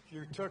very much.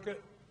 You took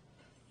it,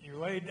 you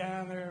laid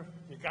down there,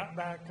 you got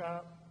back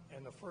up,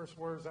 and the first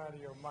words out of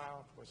your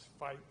mouth was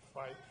fight,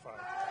 fight, fight.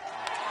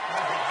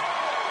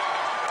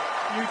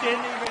 You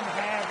didn't even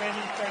have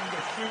anything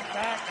to shoot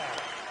back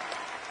at.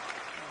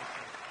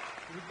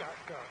 You got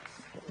guts.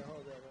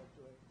 Hold that up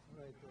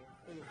right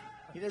there.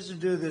 He doesn't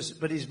do this,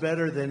 but he's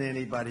better than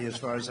anybody as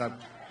far as I'm.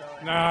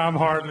 No, I'm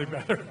hardly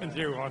better than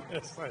you on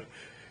this thing.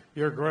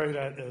 You're great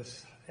at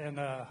this. And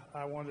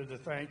I wanted to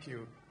thank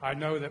you. I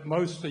know that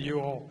most of you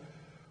all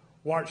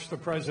watched the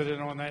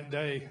president on that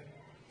day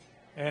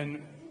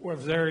and were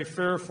very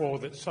fearful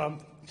that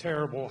something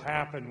terrible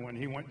happened when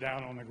he went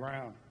down on the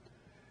ground.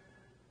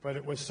 But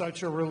it was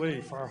such a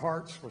relief. Our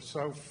hearts were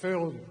so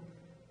filled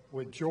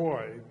with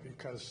joy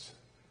because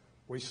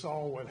we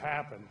saw what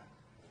happened.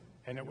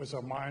 And it was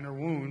a minor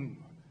wound,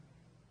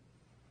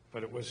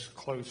 but it was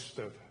close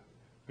to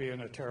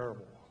being a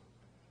terrible.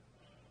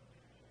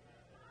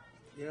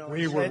 You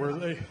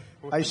know,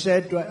 I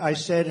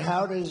said,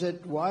 how does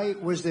it, why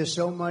was there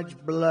so much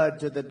blood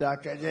to the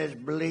doctor? There's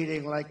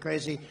bleeding like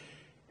crazy.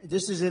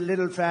 This is a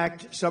little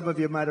fact. Some of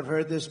you might have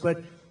heard this,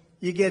 but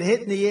you get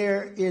hit in the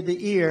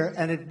ear,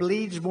 and it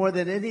bleeds more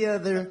than any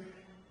other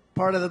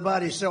part of the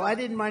body. So I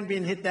didn't mind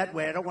being hit that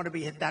way. I don't want to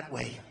be hit that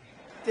way.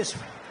 This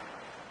way.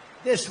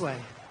 This way.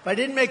 If I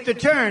didn't make the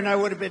turn, I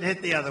would have been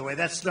hit the other way.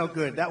 That's no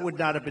good. That would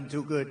not have been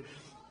too good.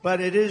 But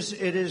it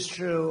is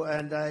true,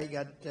 and I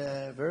got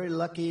very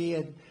lucky,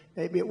 and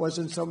maybe it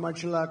wasn't so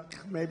much luck.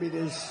 Maybe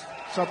there's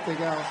something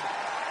else,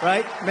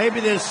 right?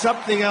 Maybe there's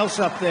something else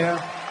up there,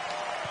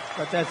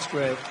 but that's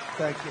great.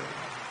 Thank you.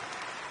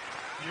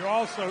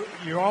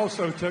 You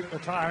also took the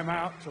time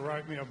out to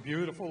write me a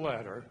beautiful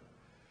letter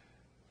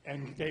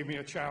and gave me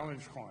a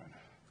challenge coin.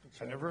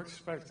 I never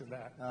expected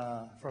that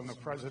from the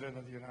President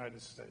of the United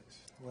States.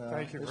 Well,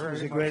 thank you very much.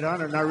 This was a great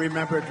honor, and I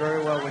remember it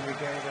very well when you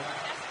gave it.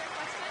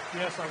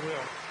 Yes, I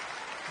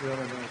will.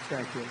 Really nice.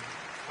 Thank you.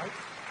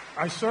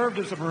 I served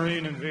as a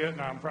Marine in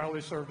Vietnam,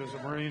 proudly served as a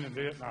Marine in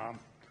Vietnam.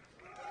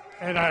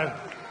 And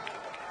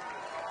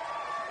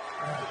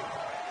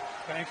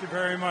thank you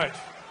very much.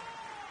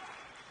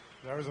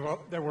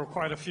 There were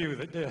quite a few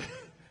that did.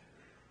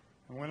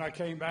 And when I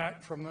came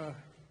back from the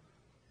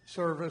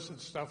service and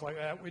stuff like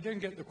that, we didn't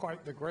get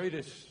quite the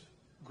greatest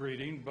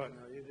greeting, but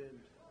no, you didn't.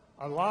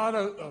 A lot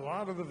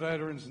of the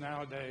veterans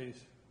nowadays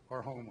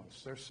are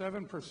homeless. There's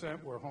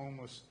 7% were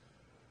homeless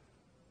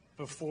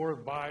before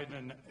Biden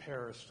and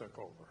Harris took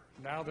over.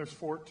 Now there's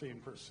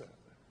 14%.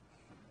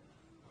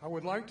 I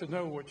would like to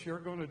know what you're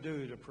going to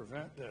do to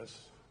prevent this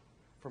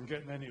from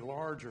getting any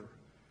larger,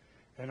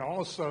 and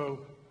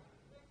also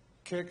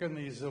kicking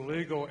these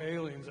illegal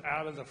aliens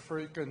out of the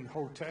freaking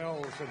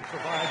hotels and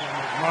providing them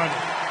with money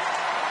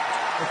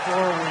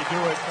before we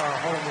do it to our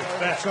homeless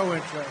vets. So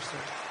interesting.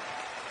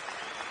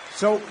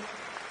 So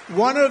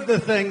one of the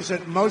things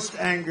that most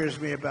angers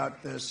me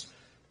about this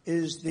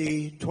is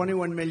the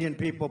 21 million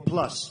people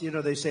plus. You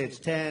know, they say it's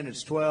 10,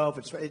 it's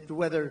 12,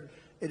 whether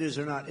it is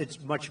or not, it's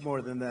much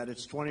more than that.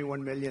 It's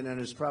 21 million, and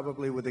it's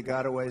probably with the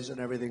gotaways and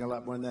everything a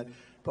lot more than that.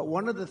 But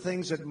one of the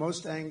things that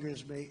most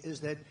angers me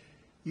is that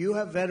you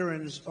have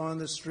veterans on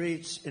the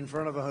streets in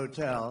front of a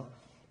hotel,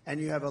 and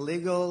you have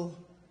illegal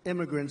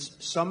immigrants.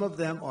 Some of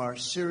them are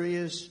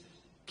serious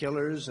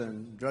killers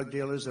and drug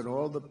dealers and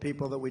all the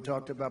people that we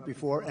talked about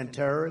before, and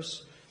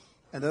terrorists.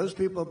 And those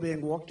people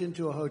being walked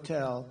into a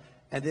hotel,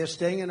 and they're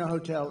staying in a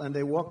hotel, and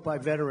they walk by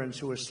veterans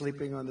who are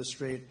sleeping on the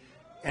street.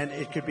 And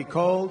it could be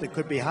cold, it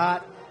could be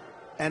hot,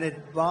 and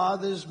it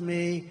bothers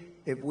me.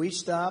 If we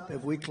stop,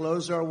 if we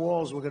close our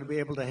walls, we're going to be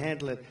able to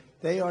handle it.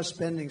 They are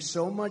spending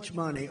so much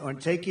money on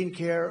taking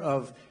care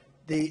of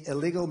the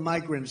illegal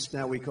migrants,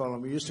 now we call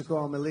them. We used to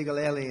call them illegal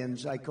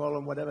aliens. I call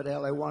them whatever the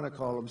hell I want to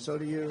call them. So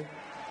do you.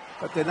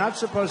 But they're not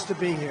supposed to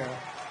be here.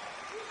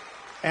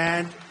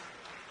 And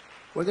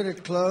we're going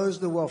to close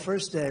the wall.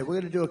 First day, we're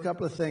going to do a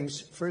couple of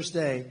things. First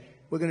day,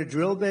 we're going to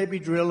drill, baby,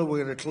 drill, and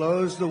we're going to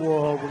close the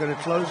wall. We're going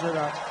to close it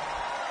up.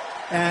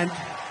 And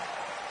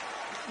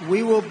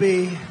we're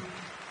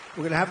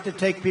going to have to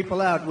take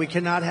people out. We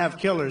cannot have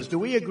killers. Do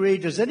we agree?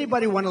 Does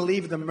anybody want to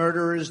leave the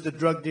murderers, the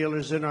drug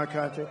dealers in our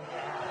country?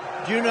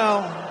 Do you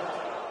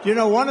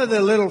know one of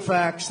the little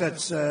facts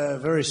that's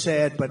very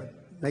sad but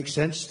makes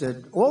sense?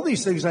 That all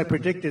these things I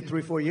predicted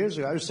 3-4 years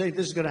ago, I was saying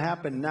this is going to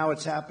happen. Now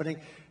it's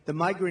happening. The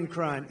migrant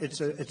crime,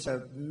 it's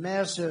a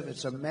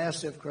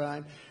massive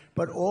crime.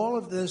 But all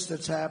of this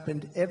that's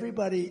happened,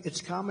 everybody, it's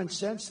common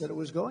sense that it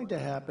was going to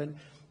happen.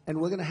 And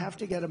we're going to have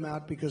to get them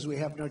out because we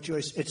have no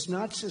choice. It's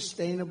not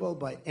sustainable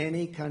by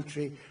any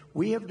country.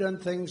 We have done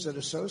things that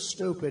are so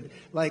stupid.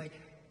 Like,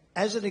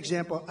 as an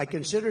example, I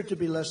consider it to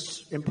be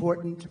less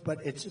important, but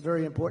it's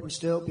very important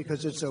still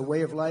because it's a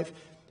way of life.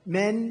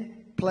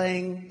 Men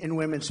playing in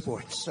women's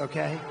sports,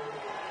 okay?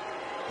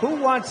 Who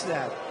wants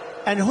that?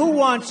 And who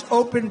wants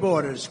open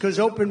borders? Because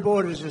open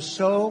borders is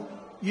so,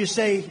 you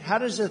say, how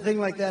does a thing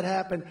like that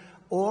happen?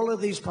 All of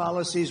these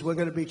policies we're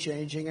going to be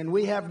changing. And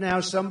we have now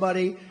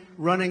somebody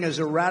running as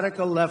a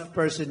radical left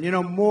person,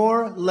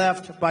 more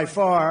left by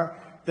far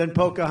than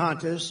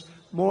Pocahontas.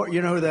 More,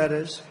 you know who that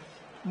is?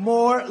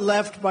 More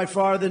left by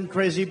far than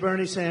crazy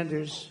Bernie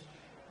Sanders.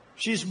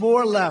 She's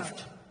more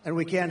left, and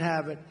we can't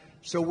have it.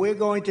 So we're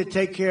going to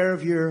take care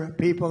of your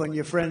people and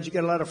your friends. You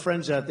got a lot of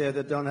friends out there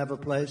that don't have a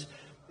place.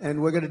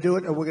 And we're going to do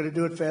it, and we're going to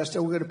do it fast,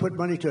 and we're going to put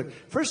money to it.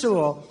 First of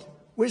all,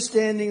 we're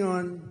standing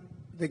on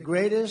the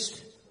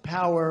greatest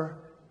power.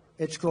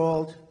 It's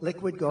called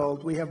liquid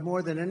gold. We have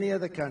more than any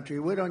other country.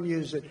 We don't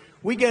use it.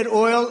 We get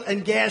oil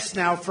and gas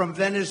now from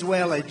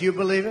Venezuela. Do you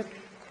believe it?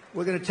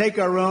 We're going to take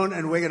our own,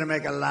 and we're going to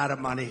make a lot of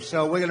money.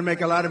 So we're going to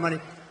make a lot of money.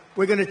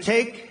 We're going to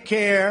take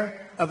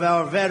care of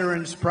our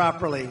veterans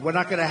properly. We're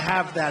not going to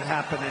have that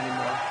happen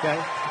anymore,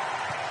 okay?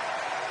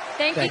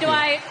 Thank you,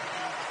 Dwight.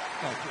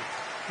 Thank you.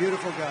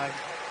 Beautiful guy.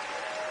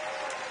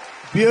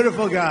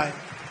 Beautiful guy.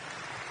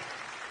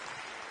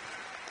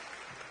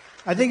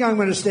 I think I'm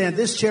going to stand.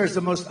 This chair is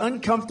the most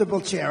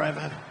uncomfortable chair I've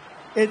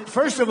had.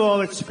 First of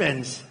all, it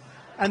spins.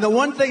 And the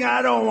one thing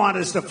I don't want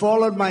is to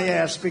fall on my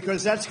ass,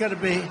 because that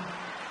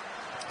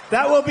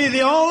will be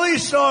the only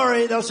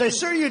story. They'll say,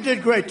 sir, you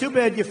did great. Too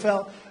bad you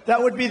fell.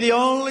 That would be the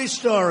only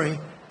story.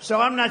 So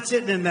I'm not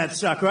sitting in that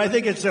sucker. I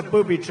think it's a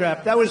booby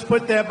trap. That was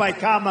put there by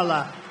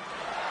Kamala.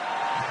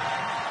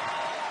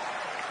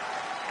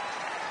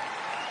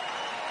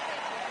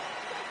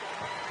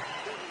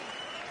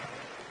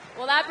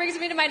 Well, that brings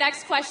me to my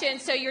next question.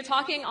 So you're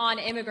talking on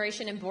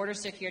immigration and border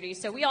security.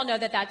 So we all know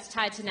that that's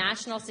tied to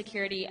national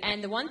security.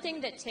 And the one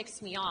thing that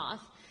ticks me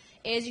off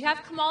is you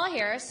have Kamala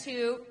Harris,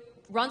 who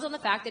runs on the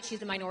fact that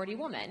she's a minority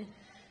woman.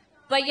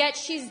 But yet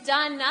she's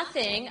done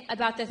nothing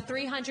about the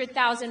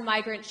 300,000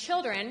 migrant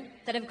children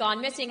that have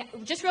gone missing.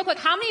 Just real quick,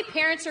 how many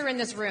parents are in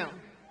this room?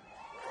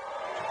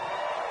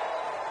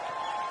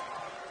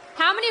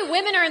 How many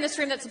women are in this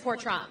room that support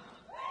Trump?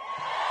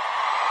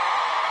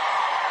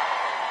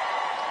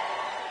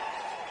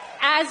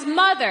 As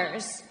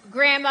mothers,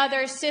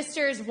 grandmothers,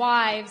 sisters,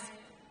 wives,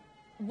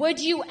 would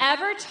you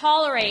ever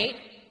tolerate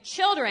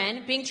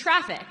children being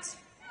trafficked?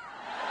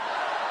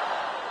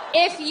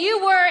 If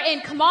you were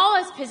in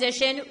Kamala's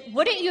position,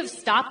 wouldn't you have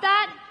stopped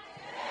that?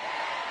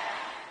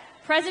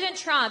 President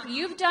Trump,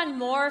 you've done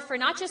more for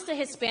not just the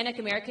Hispanic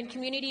American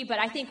community, but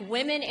I think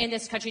women in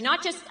this country.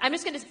 Not just, I'm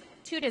just going to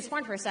toot his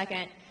horn for a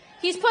second.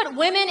 He's put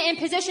women in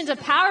positions of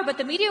power, but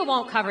the media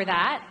won't cover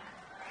that.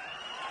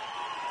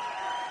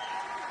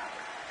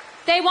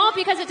 They won't,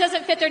 because it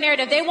doesn't fit their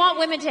narrative. They want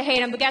women to hate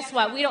them, but guess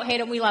what? We don't hate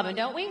them, we love them,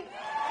 don't we?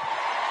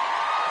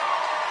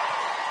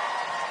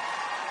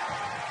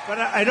 But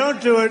I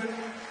don't do it.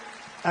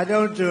 I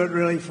don't do it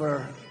really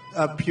for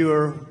a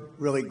pure,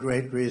 really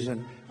great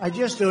reason. I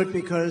just do it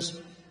because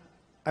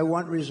I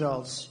want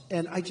results.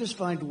 And I just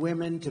find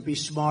women to be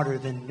smarter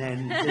than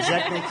men. Does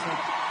that make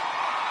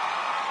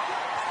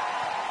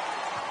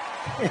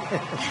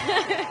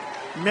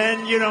sense?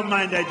 Men, you don't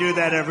mind I do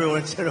that every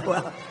once in a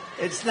while.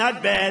 It's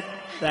not bad.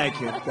 Thank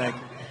you. Thank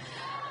you.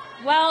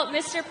 Well,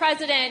 Mr.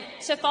 President,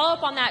 to follow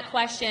up on that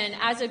question,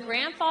 as a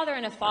grandfather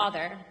and a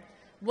father,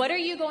 what are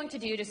you going to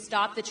do to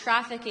stop the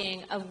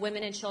trafficking of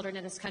women and children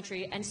in this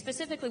country, and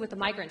specifically with the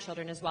migrant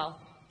children as well?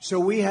 So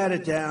we had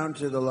it down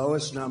to the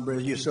lowest number.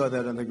 You saw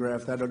that on the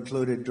graph. That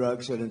included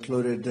drugs. It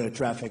included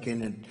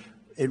trafficking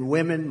in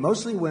women,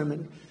 mostly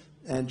women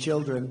and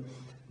children.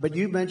 But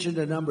you mentioned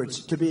a number. It's,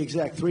 to be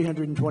exact,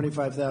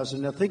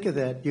 325,000. Now think of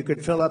that. You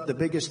could fill up the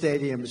biggest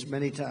stadiums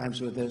many times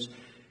with this.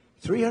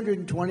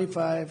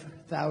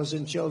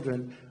 325,000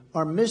 children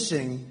are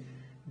missing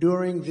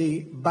during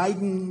the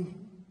Biden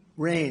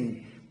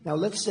reign. Now,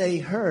 let's say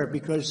her,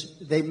 because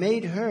they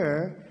made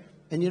her,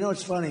 and you know,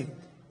 it's funny,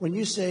 when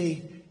you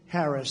say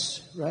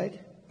Harris,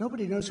 right?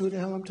 Nobody knows who the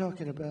hell I'm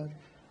talking about.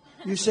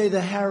 You say the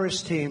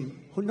Harris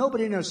team, who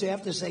nobody knows. They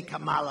have to say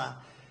Kamala.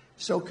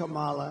 So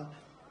Kamala.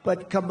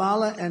 But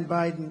Kamala and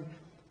Biden,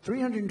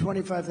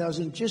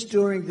 325,000 just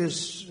during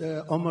this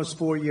almost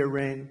 4-year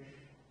reign.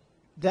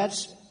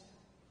 That's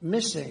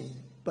missing,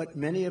 but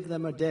many of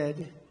them are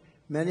dead.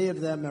 Many of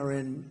them are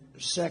in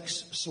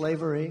sex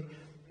slavery.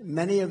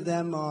 Many of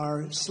them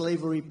are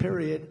slavery,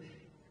 period,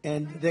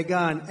 and they're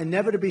gone, and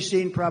never to be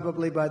seen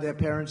probably by their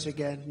parents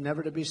again,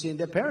 never to be seen.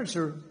 Their parents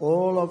are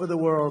all over the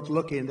world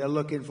looking. They're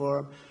looking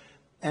for them.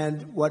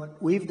 And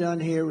what we've done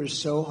here is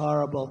so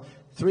horrible.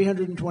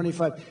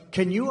 325.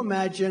 Can you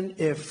imagine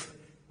if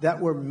that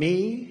were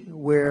me,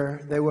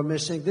 where they were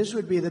missing? This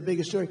would be the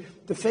biggest story.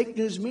 The fake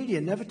news media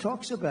never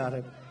talks about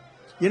it.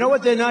 You know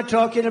what they're not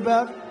talking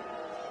about?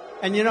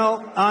 And you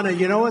know, Anna,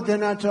 you know what they're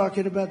not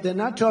talking about? They're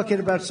not talking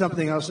about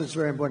something else that's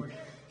very important.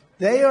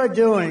 They are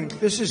doing,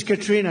 this is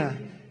Katrina,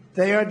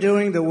 they are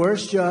doing the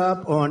worst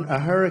job on a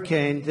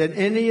hurricane that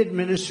any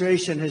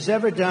administration has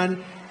ever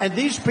done, and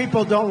these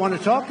people don't want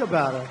to talk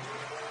about it.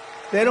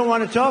 They don't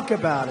want to talk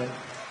about it.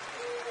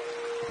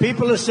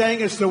 People are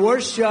saying it's the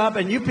worst job,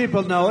 and you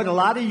people know it. A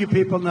lot of you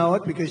people know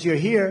it because you're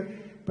here,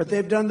 but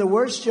they've done the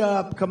worst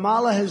job.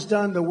 Kamala has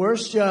done the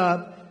worst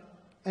job.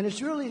 And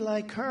it's really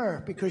like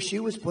her, because she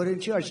was put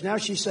in charge. Now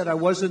she said, I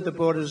wasn't the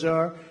border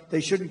czar.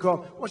 They shouldn't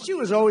call. Well, she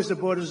was always the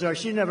border czar.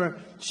 She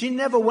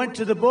never went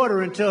to the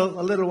border until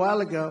a little while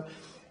ago.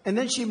 And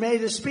then she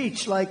made a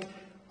speech like,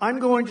 I'm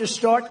going to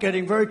start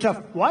getting very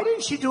tough. Why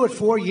didn't she do it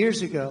 4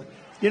 years ago?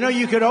 You know,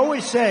 you could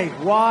always say,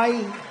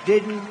 why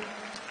didn't?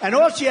 And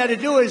all she had to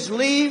do is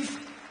leave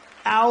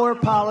our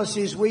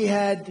policies. We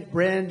had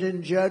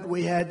Brandon Judd.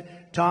 We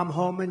had Tom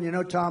Homan. You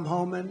know Tom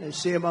Homan? I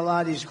see him a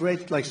lot. He's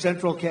great, like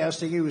Central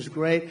Casting. He was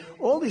great.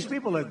 All these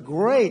people are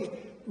great.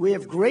 We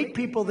have great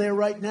people there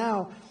right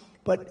now.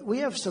 But we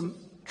have some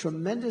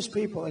tremendous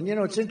people. And, you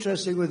know, it's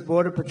interesting with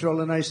Border Patrol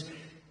and ICE.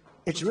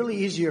 It's really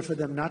easier for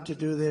them not to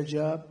do their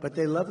job, but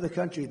they love the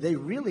country. They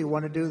really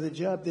want to do the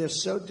job. They're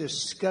so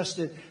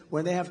disgusted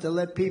when they have to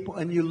let people,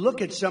 and you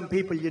look at some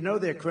people, you know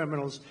they're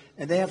criminals,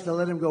 and they have to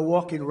let them go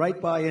walking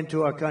right by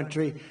into our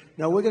country.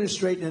 No, we're going to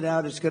straighten it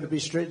out. It's going to be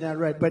straightened out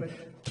right. But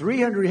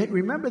 300,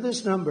 remember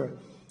this number,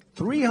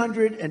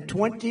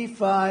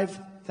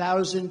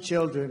 325,000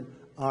 children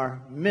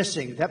are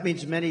missing. That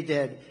means many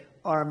dead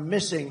are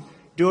missing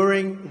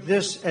during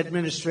this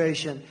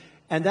administration.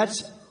 And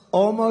that's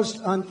almost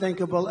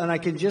unthinkable, and I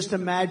can just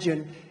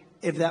imagine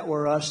if that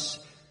were us,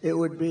 it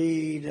would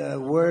be the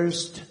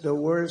worst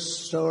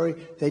story.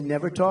 They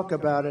never talk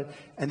about it.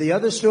 And the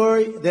other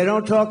story they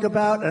don't talk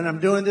about, and I'm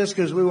doing this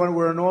because we're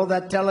on all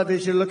that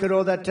television, look at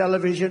all that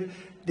television.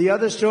 The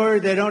other story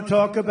they don't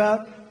talk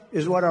about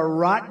is what a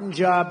rotten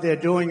job they're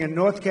doing in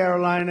North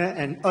Carolina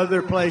and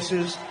other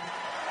places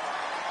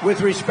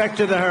with respect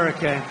to the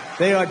hurricane.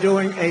 They are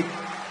doing a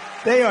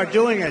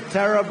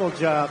terrible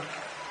job.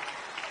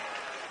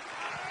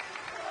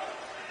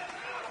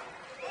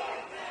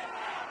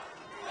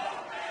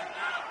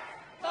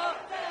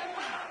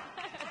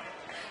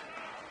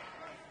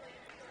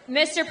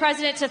 Mr.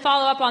 President, to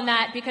follow up on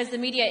that, because the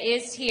media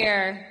is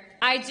here,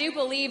 I do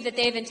believe that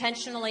they've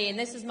intentionally, and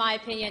this is my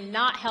opinion,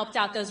 not helped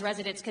out those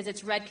residents because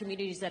it's red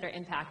communities that are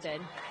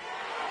impacted.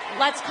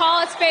 Let's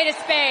call a spade a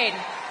spade.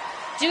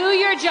 Do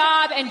your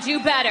job and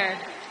do better.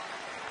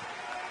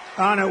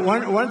 Anna,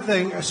 one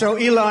thing. So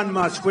Elon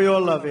Musk, we all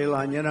love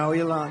Elon, you know,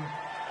 Elon.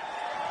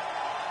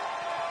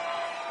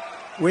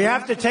 We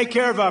have to take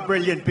care of our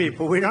brilliant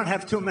people. We don't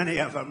have too many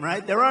of them,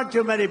 right? There aren't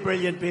too many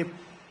brilliant people.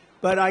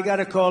 But I got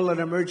a call, an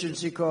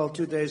emergency call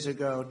 2 days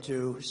ago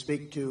to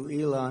speak to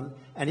Elon,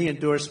 and he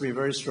endorsed me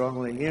very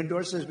strongly. He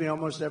endorses me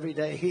almost every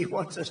day. He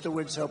wants us to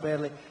win so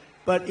badly.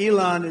 But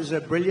Elon is a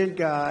brilliant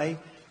guy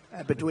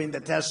between the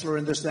Tesla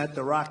and this, that,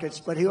 the rockets.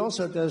 But he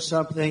also does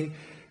something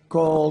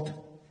called,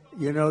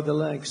 you know, the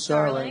links,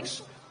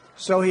 Starlinks.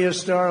 So he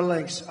has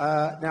Starlinks.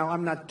 Now,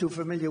 I'm not too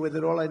familiar with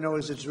it. All I know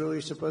is it's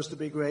really supposed to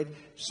be great.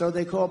 So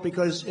they call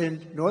because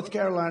in North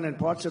Carolina and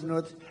parts of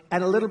North,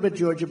 and a little bit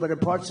Georgia, but in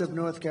parts of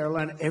North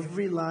Carolina,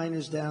 every line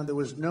is down. There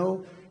was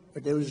no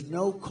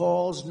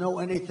calls, no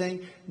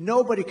anything.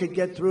 Nobody could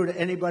get through to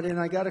anybody. And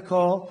I got a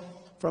call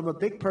from a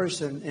big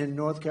person in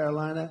North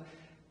Carolina.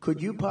 Could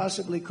you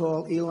possibly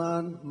call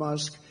Elon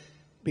Musk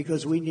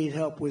because we need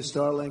help with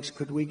Starlinks?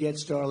 Could we get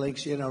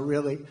Starlinks, you know,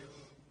 really?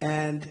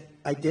 And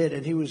I did,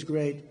 and he was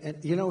great. And,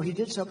 you know, he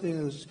did something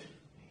that was,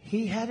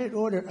 he had it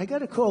ordered. I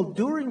got a call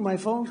during my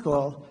phone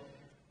call.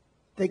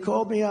 They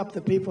called me up,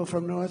 the people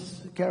from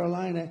North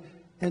Carolina,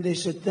 and they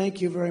said, thank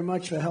you very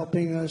much for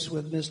helping us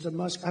with Mr.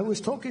 Musk. I was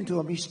talking to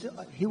him.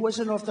 He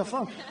wasn't off the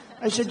phone.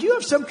 I said, do you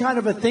have some kind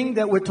of a thing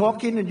that we're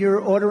talking and you're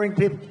ordering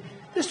people?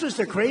 This was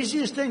the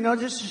craziest thing. No,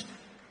 this is,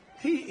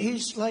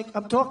 he's like,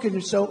 I'm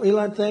talking. So,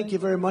 Elon, thank you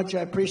very much.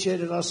 I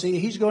appreciate it. I'll see you.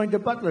 He's going to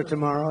Butler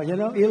tomorrow. You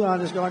know,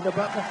 Elon is going to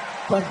Butler.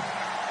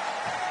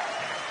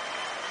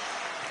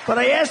 But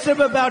I asked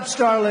him about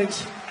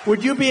Starlinks.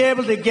 Would you be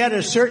able to get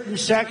a certain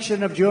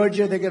section of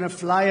Georgia? They're going to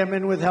fly them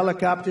in with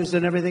helicopters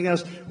and everything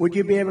else. Would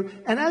you be able?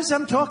 And as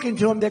I'm talking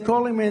to him, they're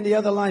calling me on the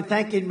other line,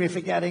 thanking me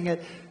for getting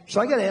it. So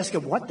I got to ask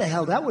him what the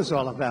hell that was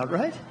all about,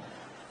 right?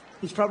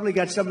 He's probably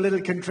got some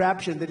little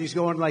contraption that he's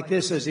going like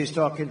this as he's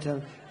talking to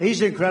him.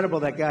 He's incredible,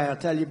 that guy, I'll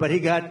tell you. But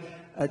he got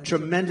a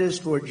tremendous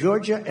for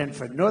Georgia and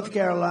for North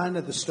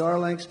Carolina, the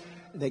Starlinks.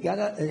 They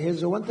got here's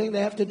the one thing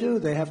they have to do.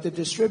 They have to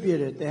distribute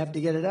it. They have to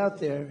get it out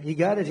there. He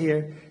got it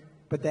here,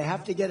 but they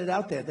have to get it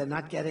out there. They're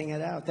not getting it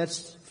out.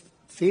 That's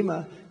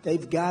FEMA.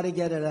 They've got to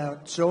get it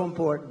out. So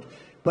important.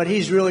 But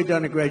he's really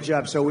done a great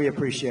job, so we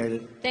appreciate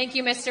it. Thank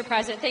you, Mr.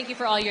 President. Thank you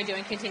for all you're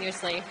doing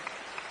continuously.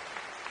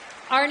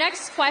 Our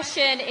next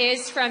question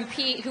is from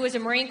Pete, who is a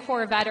Marine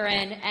Corps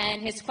veteran,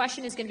 and his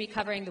question is going to be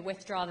covering the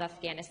withdrawal of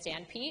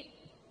Afghanistan. Pete?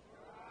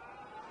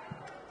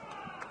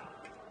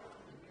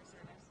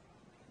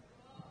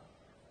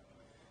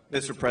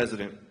 Mr.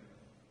 President,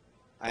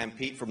 I am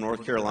Pete from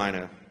North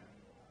Carolina,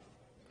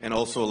 and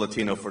also a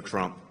Latino for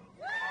Trump.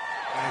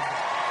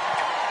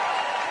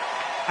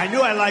 I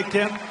knew I liked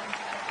him.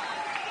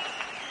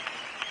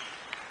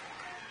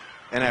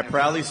 And I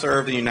proudly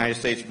served in the United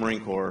States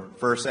Marine Corps,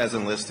 first as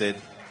enlisted,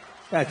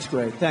 That's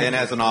great. then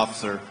as an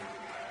officer.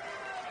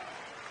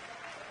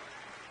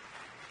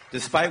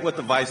 Despite what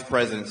the Vice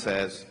President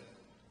says,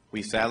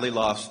 we sadly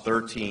lost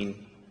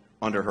 13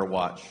 under her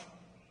watch.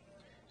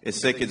 It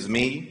sickens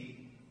me,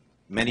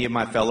 many of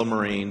my fellow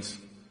Marines,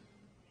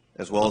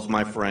 as well as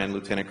my friend,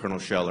 Lieutenant Colonel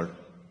Scheller.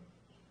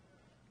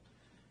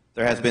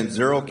 There has been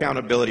zero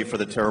accountability for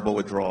the terrible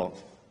withdrawal.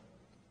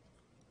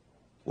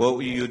 What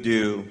will you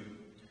do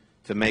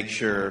to make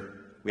sure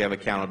we have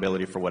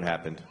accountability for what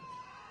happened.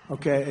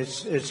 Okay,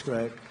 it's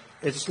great.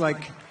 It's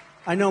like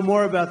I know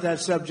more about that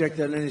subject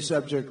than any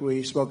subject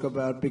we spoke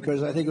about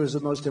because I think it was the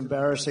most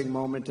embarrassing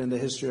moment in the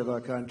history of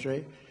our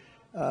country.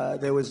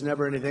 There was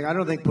never anything. I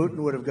don't think Putin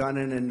would have gone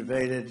in and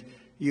invaded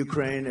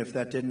Ukraine if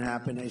that didn't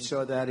happen. He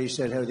saw that. He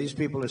said, hey, these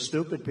people are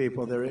stupid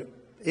people. They're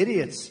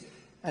idiots.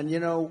 And, you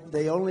know,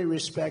 they only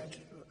respect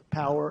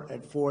power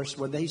and force.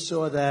 When they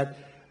saw that,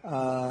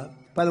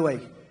 by the way,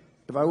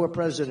 if I were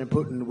president,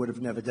 Putin would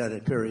have never done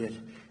it, period.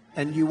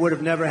 And you would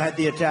have never had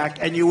the attack,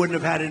 and you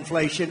wouldn't have had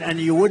inflation, and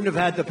you wouldn't have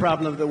had the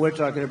problem that we're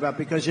talking about.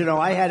 Because, you know,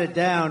 I had it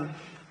down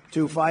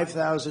to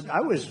 5,000. I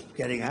was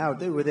getting out.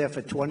 They were there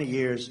for 20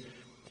 years.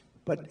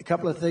 But a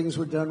couple of things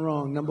were done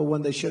wrong. Number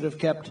one, they should have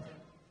kept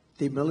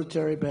the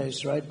military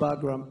base, right,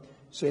 Bagram?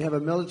 So you have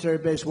a military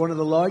base, one of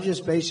the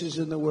largest bases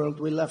in the world.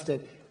 We left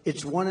it.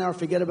 It's 1 hour.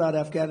 Forget about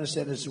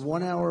Afghanistan. It's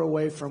 1 hour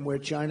away from where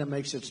China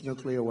makes its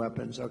nuclear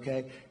weapons,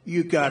 okay?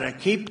 You got to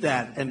keep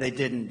that. And they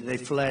didn't. They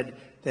fled.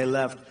 They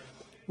left.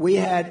 We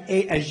had,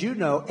 as you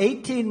know,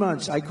 18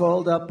 months. I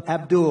called up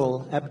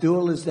Abdul.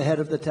 Abdul is the head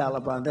of the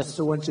Taliban. That's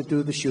the ones that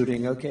do the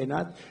shooting, okay?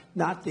 Not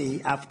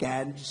the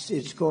Afghans.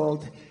 It's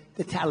called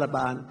the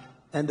Taliban.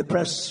 And the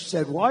press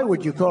said, why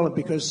would you call him?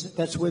 Because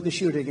that's where the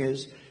shooting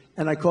is.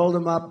 And I called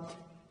him up.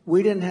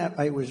 We didn't have,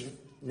 it was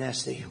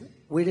nasty.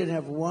 We didn't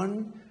have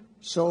one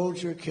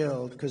soldier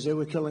killed because they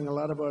were killing a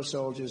lot of our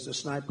soldiers, the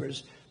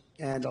snipers,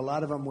 and a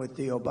lot of them with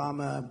the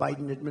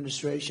Obama-Biden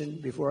administration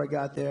before I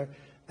got there.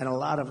 And a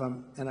lot of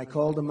them, and I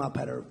called them up,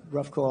 had a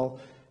rough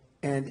call.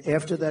 And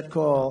after that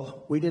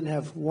call, we didn't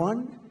have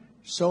one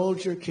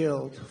soldier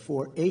killed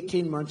for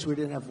 18 months. We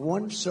didn't have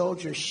one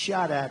soldier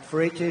shot at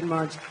for 18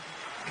 months.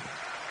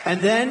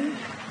 And then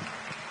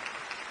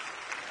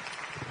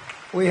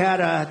we had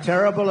a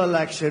terrible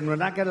election. We're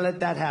not going to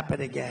let that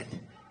happen again.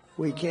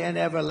 We can't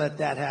ever let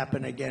that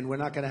happen again. We're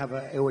not going to have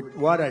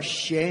what a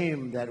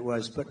shame that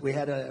was. But we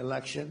had an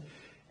election,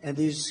 and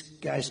these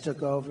guys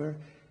took over.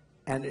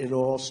 And it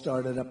all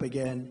started up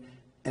again.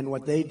 And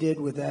what they did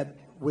with that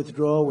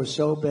withdrawal was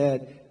so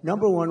bad.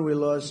 Number one, we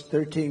lost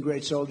 13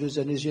 great soldiers.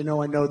 And as you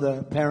know, I know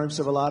the parents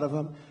of a lot of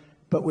them.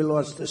 But we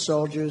lost the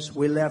soldiers.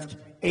 We left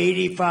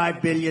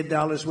 $85 billion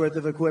worth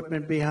of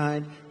equipment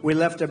behind. We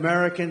left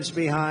Americans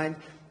behind.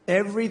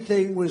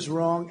 Everything was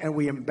wrong, and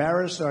we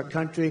embarrassed our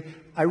country.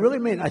 I really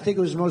mean, I think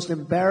it was the most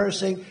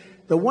embarrassing.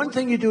 The one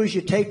thing you do is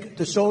you take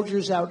the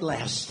soldiers out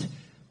last.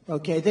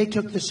 Okay, they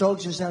took the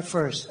soldiers out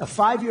first. A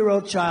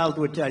 5-year-old child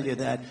would tell you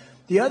that.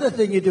 The other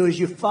thing you do is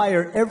you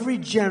fire every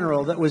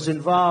general that was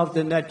involved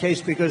in that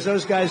case because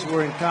those guys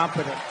were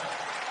incompetent.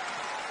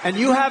 And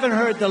you haven't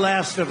heard the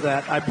last of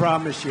that, I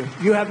promise you.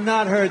 You have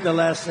not heard the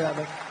last of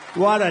it.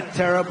 What a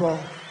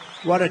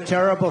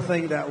terrible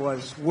thing that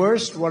was.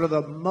 Worst, one of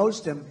the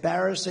most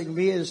embarrassing,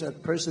 me as a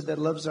person that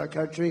loves our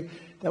country,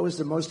 that was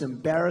the most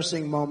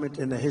embarrassing moment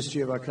in the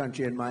history of our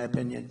country, in my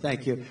opinion.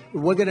 Thank you.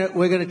 We're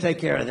gonna take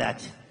care of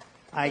that.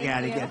 I got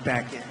to get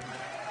back in.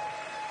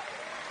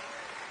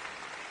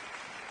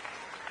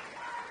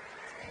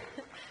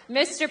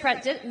 Mr.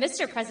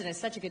 President is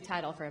such a good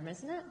title for him,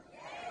 isn't it?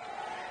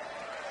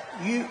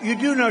 You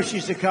do know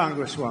she's a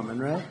congresswoman,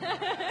 right?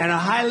 And a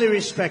highly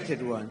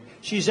respected one.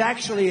 She's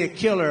actually a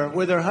killer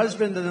with her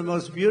husband and the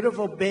most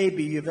beautiful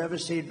baby you've ever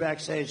seen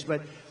backstage.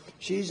 But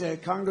she's a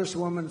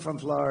congresswoman from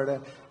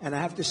Florida, and I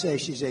have to say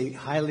she's a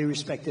highly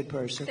respected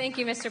person. Thank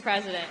you, Mr.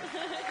 President.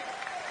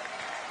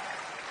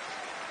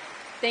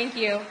 Thank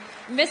you.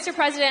 Mr.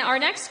 President, our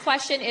next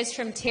question is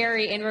from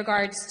Terry in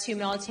regards to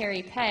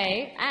military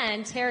pay,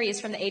 and Terry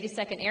is from the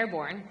 82nd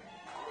Airborne.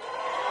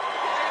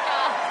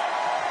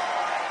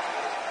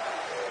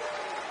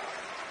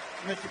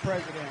 Mr.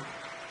 President,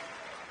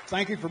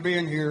 thank you for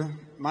being here.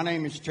 My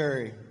name is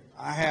Terry.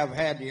 I have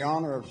had the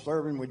honor of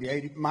serving with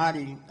the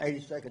mighty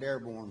 82nd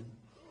Airborne.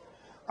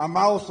 I'm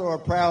also a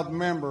proud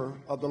member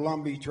of the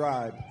Lumbee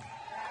tribe.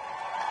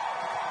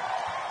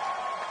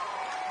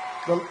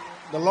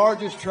 The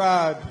largest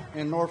tribe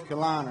in North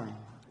Carolina.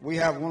 We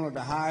have one of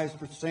the highest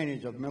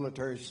percentage of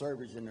military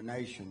service in the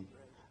nation,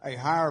 a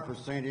higher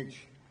percentage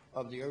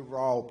of the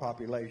overall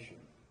population.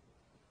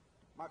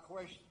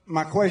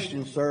 My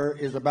question, sir,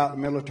 is about the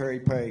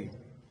military pay.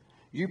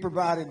 You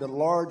provided the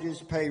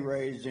largest pay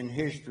raise in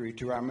history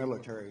to our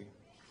military.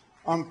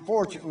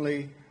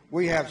 Unfortunately,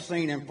 we have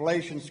seen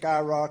inflation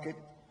skyrocket,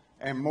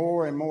 and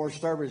more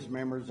service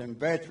members and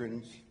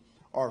veterans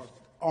are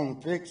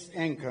on fixed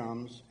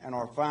incomes and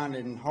are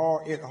finding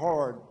it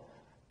hard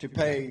to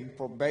pay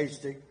for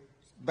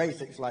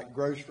basics like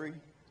grocery.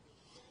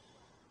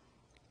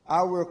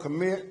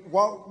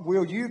 What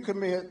will you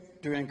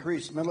commit to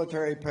increase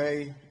military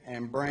pay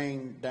and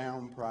bring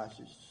down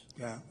prices?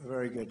 Yeah,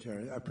 very good,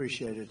 Terry. I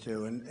appreciate it,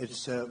 too. And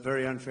it's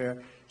very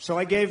unfair. So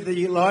I gave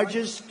the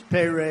largest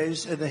pay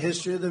raise in the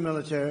history of the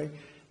military,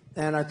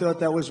 and I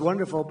thought that was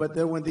wonderful. But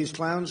then when these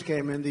clowns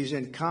came in, these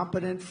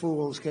incompetent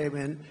fools came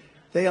in,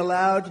 they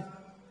allowed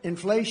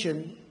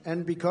inflation,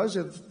 and because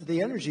of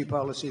the energy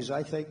policies,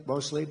 I think,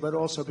 mostly, but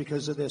also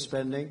because of their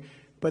spending,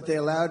 but they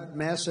allowed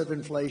massive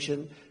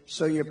inflation.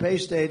 So your pay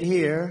stayed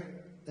here,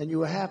 and you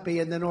were happy,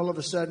 and then all of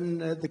a sudden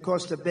the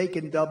cost of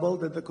bacon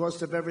doubled, and the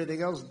cost of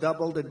everything else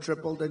doubled and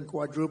tripled and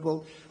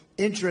quadrupled.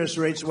 Interest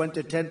rates went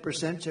to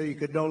 10%, so you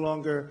could no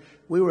longer,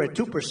 we were at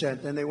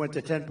 2%, and they went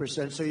to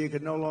 10%, so you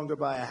could no longer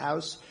buy a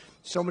house.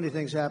 So many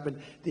things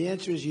happened. The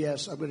answer is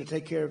yes. I'm going to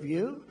take care of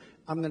you.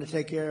 I'm going to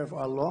take care of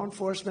our law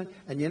enforcement.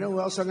 And you know who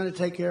else I'm going to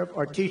take care of?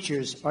 Our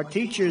teachers. Our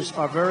teachers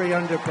are very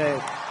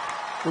underpaid.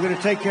 We're going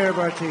to take care of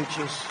our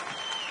teachers.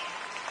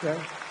 Okay?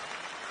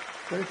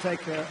 We're going to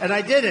take care. And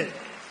I did it.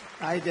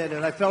 I did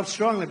it. I felt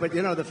strongly. But,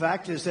 you know, the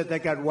fact is that they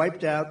got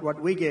wiped out.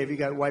 What we gave you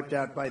got wiped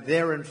out by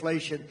their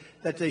inflation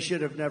that they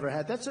should have never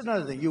had. That's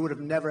another thing. You would have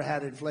never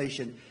had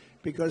inflation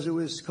because it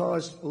was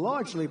caused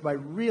largely by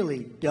really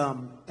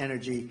dumb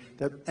energy.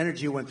 The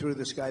energy went through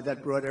the sky.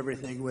 That brought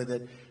everything with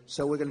it.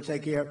 So we're going to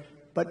take care.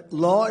 But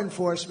law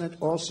enforcement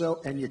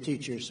also and your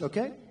teachers,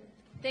 okay?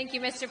 Thank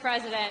you, Mr.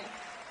 President.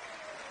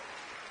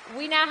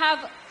 We now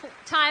have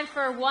time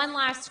for one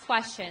last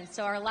question.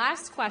 So our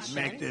last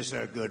question. Make this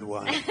a good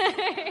one.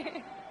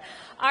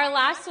 Our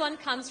last one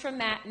comes from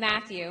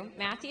Matthew.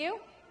 Matthew?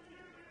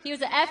 He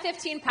was an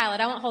F-15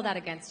 pilot. I won't hold that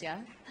against you.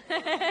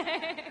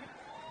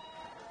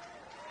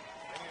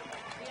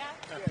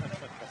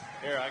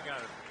 Here, I got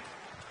it.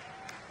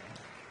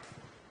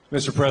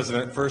 Mr.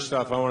 President, first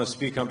off, I want to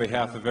speak on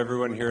behalf of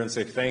everyone here and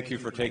say thank you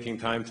for taking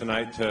time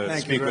tonight to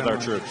speak with our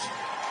troops.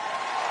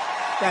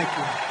 Thank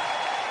you.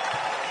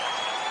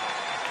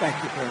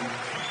 Thank you very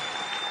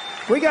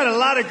much. We got a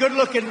lot of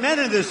good-looking men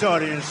in this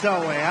audience,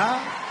 don't we, huh?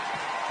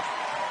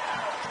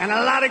 And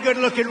a lot of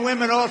good-looking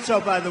women also,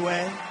 by the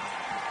way.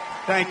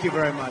 Thank you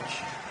very much.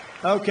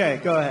 Okay,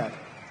 go ahead.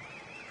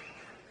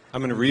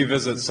 I'm going to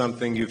revisit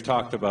something you've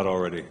talked about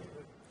already.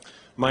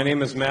 My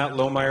name is Matt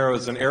Lohmeyer. I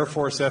was an Air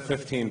Force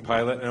F-15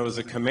 pilot, and I was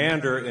a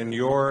commander in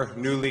your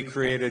newly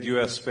created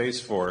U.S.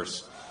 Space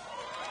Force.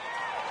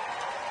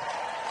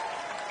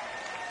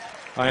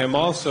 I am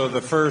also the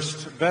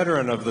first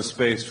veteran of the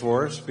Space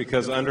Force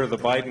because under the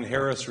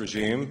Biden-Harris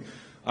regime,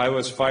 I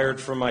was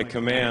fired from my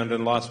command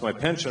and lost my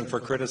pension for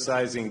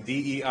criticizing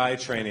DEI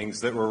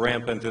trainings that were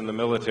rampant in the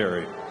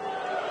military.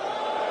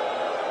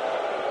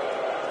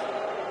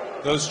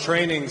 Those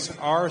trainings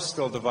are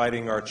still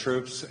dividing our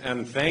troops,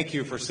 and thank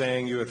you for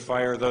saying you would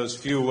fire those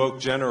few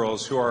woke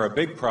generals who are a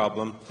big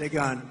problem. They're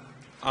gone.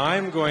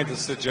 I'm going to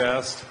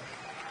suggest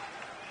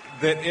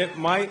that it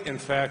might, in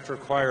fact,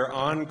 require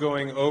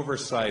ongoing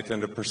oversight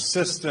and a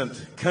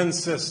persistent,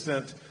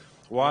 consistent,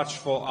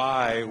 watchful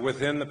eye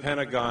within the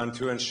Pentagon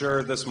to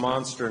ensure this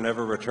monster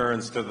never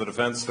returns to the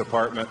Defense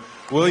Department.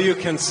 Will you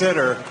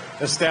consider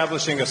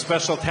establishing a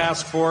special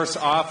task force,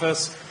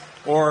 office,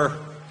 or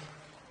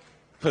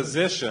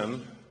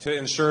position to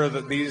ensure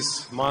that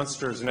these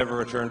monsters never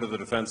return to the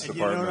Defense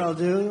Department? You know what I'll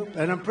do?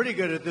 And I'm pretty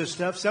good at this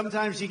stuff.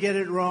 Sometimes you get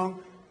it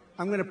wrong.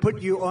 I'm going to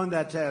put you on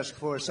that task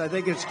force. I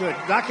think it's good.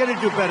 Not going to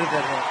do better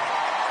than him.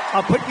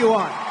 I'll put you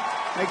on.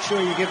 Make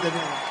sure you give the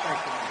name.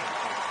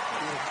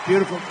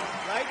 Beautiful.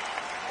 Right?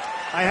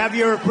 I have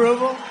your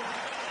approval.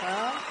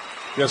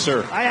 Yes,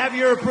 sir. I have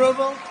your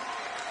approval.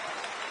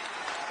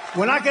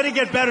 We're not going to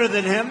get better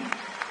than him.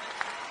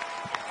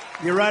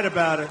 You're right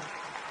about it.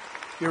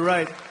 You're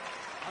right.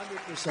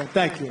 100%.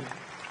 Thank you.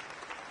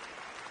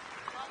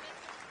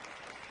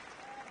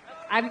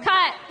 I'm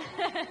cut.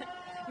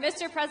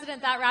 Mr.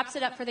 President, that wraps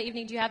it up for the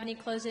evening. Do you have any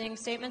closing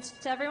statements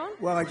to everyone?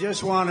 Well, I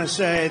just want to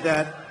say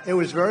that it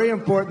was very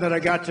important that I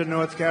got to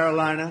North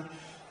Carolina.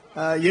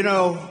 You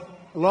know,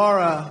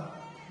 Laura,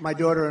 my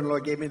daughter-in-law,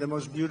 gave me the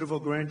most beautiful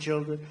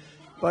grandchildren.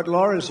 But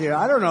Laura's here.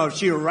 I don't know if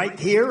she's right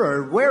here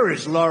or where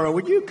is Laura.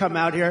 Would you come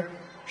out here?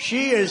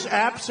 She is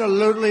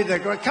absolutely the...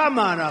 Come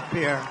on up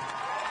here.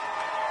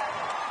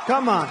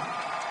 Come on.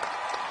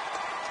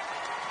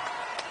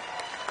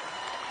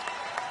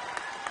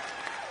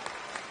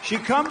 She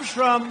comes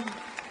from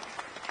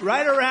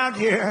right around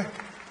here,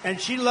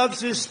 and she loves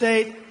this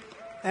state.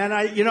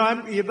 And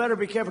you better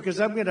be careful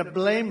because I'm going to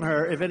blame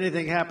her if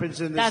anything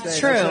happens in this state. That's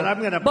true. I said, I'm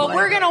going to but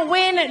we're going to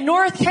win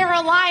North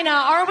Carolina,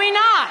 are we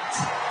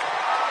not?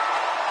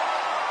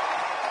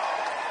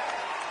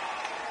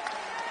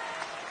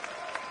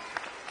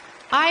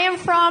 I am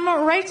from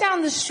right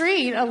down the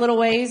street a little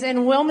ways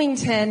in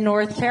Wilmington,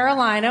 North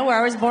Carolina, where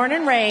I was born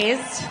and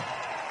raised.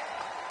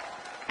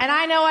 And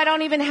I know I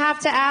don't even have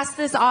to ask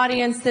this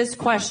audience this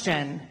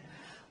question,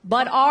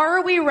 but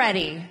are we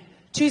ready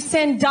to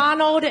send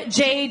Donald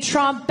J.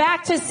 Trump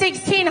back to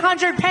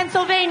 1600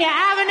 Pennsylvania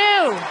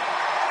Avenue?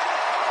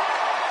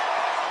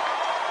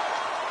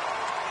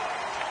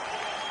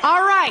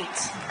 All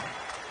right.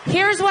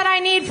 Here's what I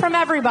need from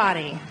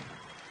everybody.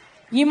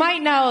 You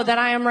might know that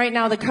I am right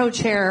now the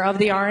co-chair of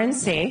the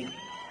RNC,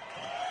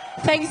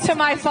 thanks to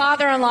my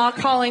father-in-law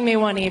calling me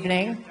one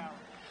evening.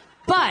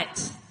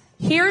 But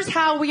here's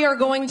how we are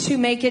going to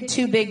make it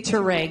too big to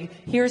rig.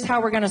 Here's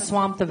how we're going to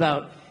swamp the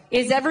vote.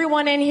 Is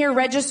everyone in here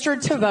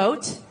registered to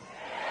vote?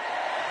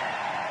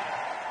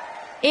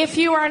 If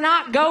you are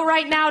not, go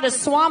right now to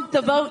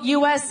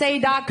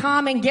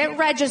swampthevoteusa.com and get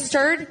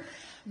registered.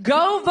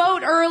 Go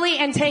vote early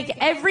and take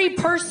every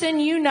person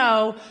you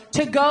know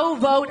to go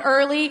vote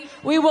early.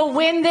 We will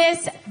win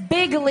this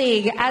big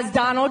league, as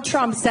Donald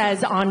Trump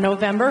says, on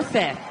November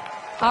 5th.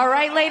 All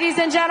right, ladies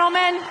and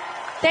gentlemen.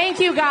 Thank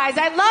you, guys.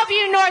 I love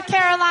you, North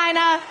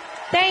Carolina.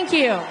 Thank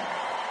you.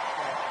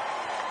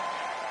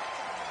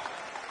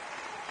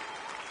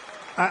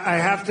 I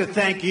have to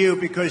thank you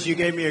because you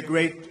gave me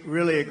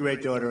really a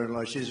great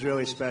daughter-in-law. She's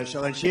really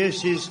special. And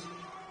she's,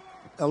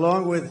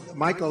 along with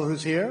Michael,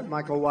 who's here,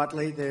 Michael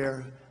Whatley,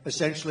 they're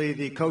essentially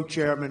the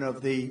co-chairman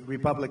of the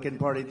Republican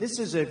Party. This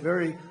is a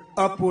very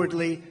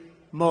upwardly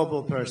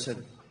mobile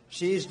person.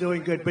 She's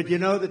doing good. But you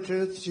know the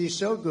truth? She's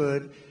so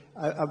good.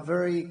 I'm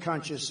very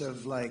conscious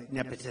of, like,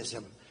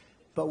 nepotism.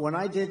 But when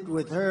I did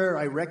with her,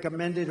 I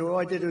recommended her. All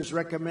I did was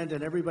recommend,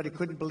 and everybody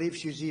couldn't believe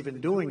she was even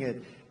doing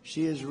it.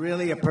 She is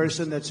really a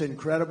person that's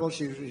incredible.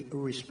 She's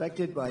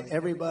respected by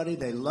everybody.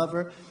 They love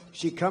her.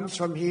 She comes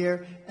from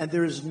here, and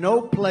there is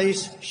no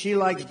place she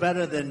likes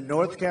better than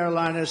North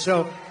Carolina.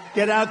 So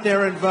get out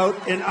there and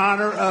vote in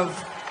honor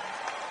of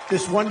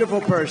this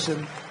wonderful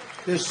person.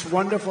 This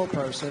wonderful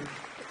person.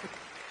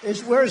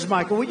 Where's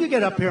Michael? Will you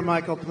get up here,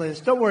 Michael,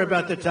 please? Don't worry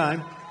about the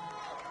time.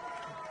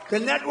 The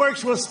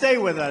networks will stay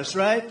with us,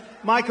 right?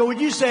 Michael, would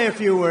you say a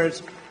few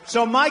words?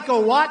 So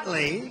Michael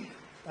Whatley,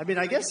 I mean,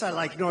 I guess I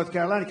like North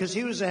Carolina because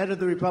he was the head of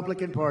the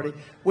Republican Party.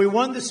 We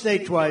won the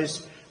state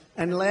twice.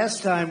 And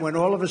last time, when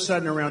all of a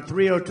sudden around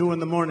 3:02 in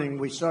the morning,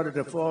 we started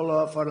to fall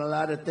off on a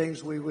lot of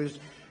things,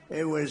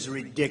 it was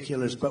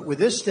ridiculous. But with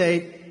this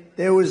state,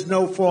 there was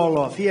no fall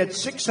off. He had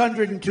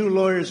 602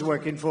 lawyers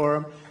working for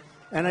him.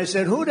 And I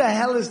said, who the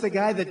hell is the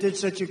guy that did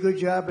such a good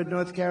job in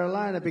North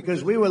Carolina?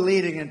 Because we were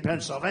leading in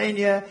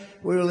Pennsylvania.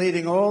 We were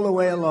leading all the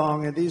way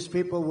along. And these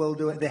people will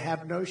do it. They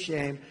have no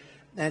shame.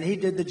 And he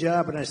did the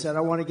job. And I said,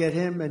 I want to get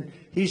him. And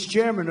he's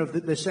chairman of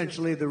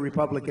essentially the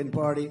Republican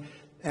Party.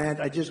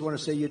 And I just want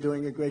to say you're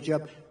doing a great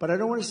job. But I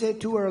don't want to say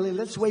it too early.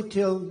 Let's wait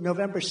till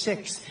November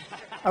 6th.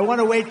 I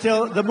want to wait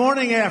till the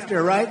morning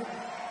after, right?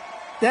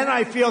 Then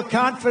I feel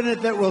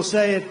confident that we'll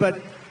say it.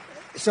 But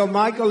so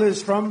Michael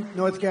is from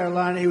North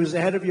Carolina. He was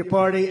the head of your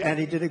party, and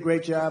he did a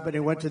great job, and he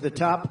went to the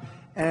top.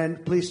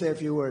 And please say a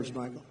few words,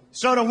 Michael.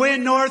 So to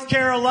win North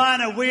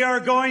Carolina, we are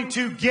going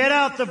to get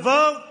out the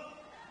vote.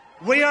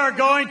 We are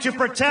going to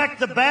protect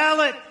the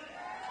ballot.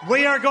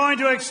 We are going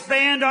to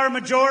expand our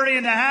majority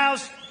in the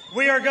House.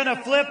 We are going to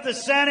flip the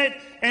Senate,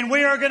 and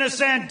we are going to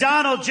send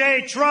Donald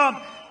J.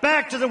 Trump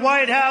back to the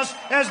White House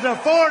as the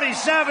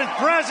 47th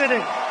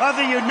president of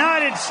the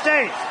United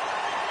States.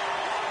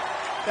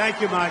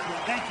 Thank you, Michael.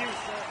 Thank you,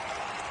 sir.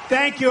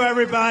 Thank you,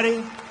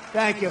 everybody.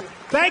 Thank you.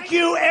 Thank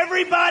you,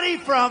 everybody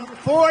from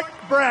Fort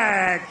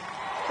Bragg.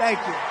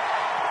 Thank you.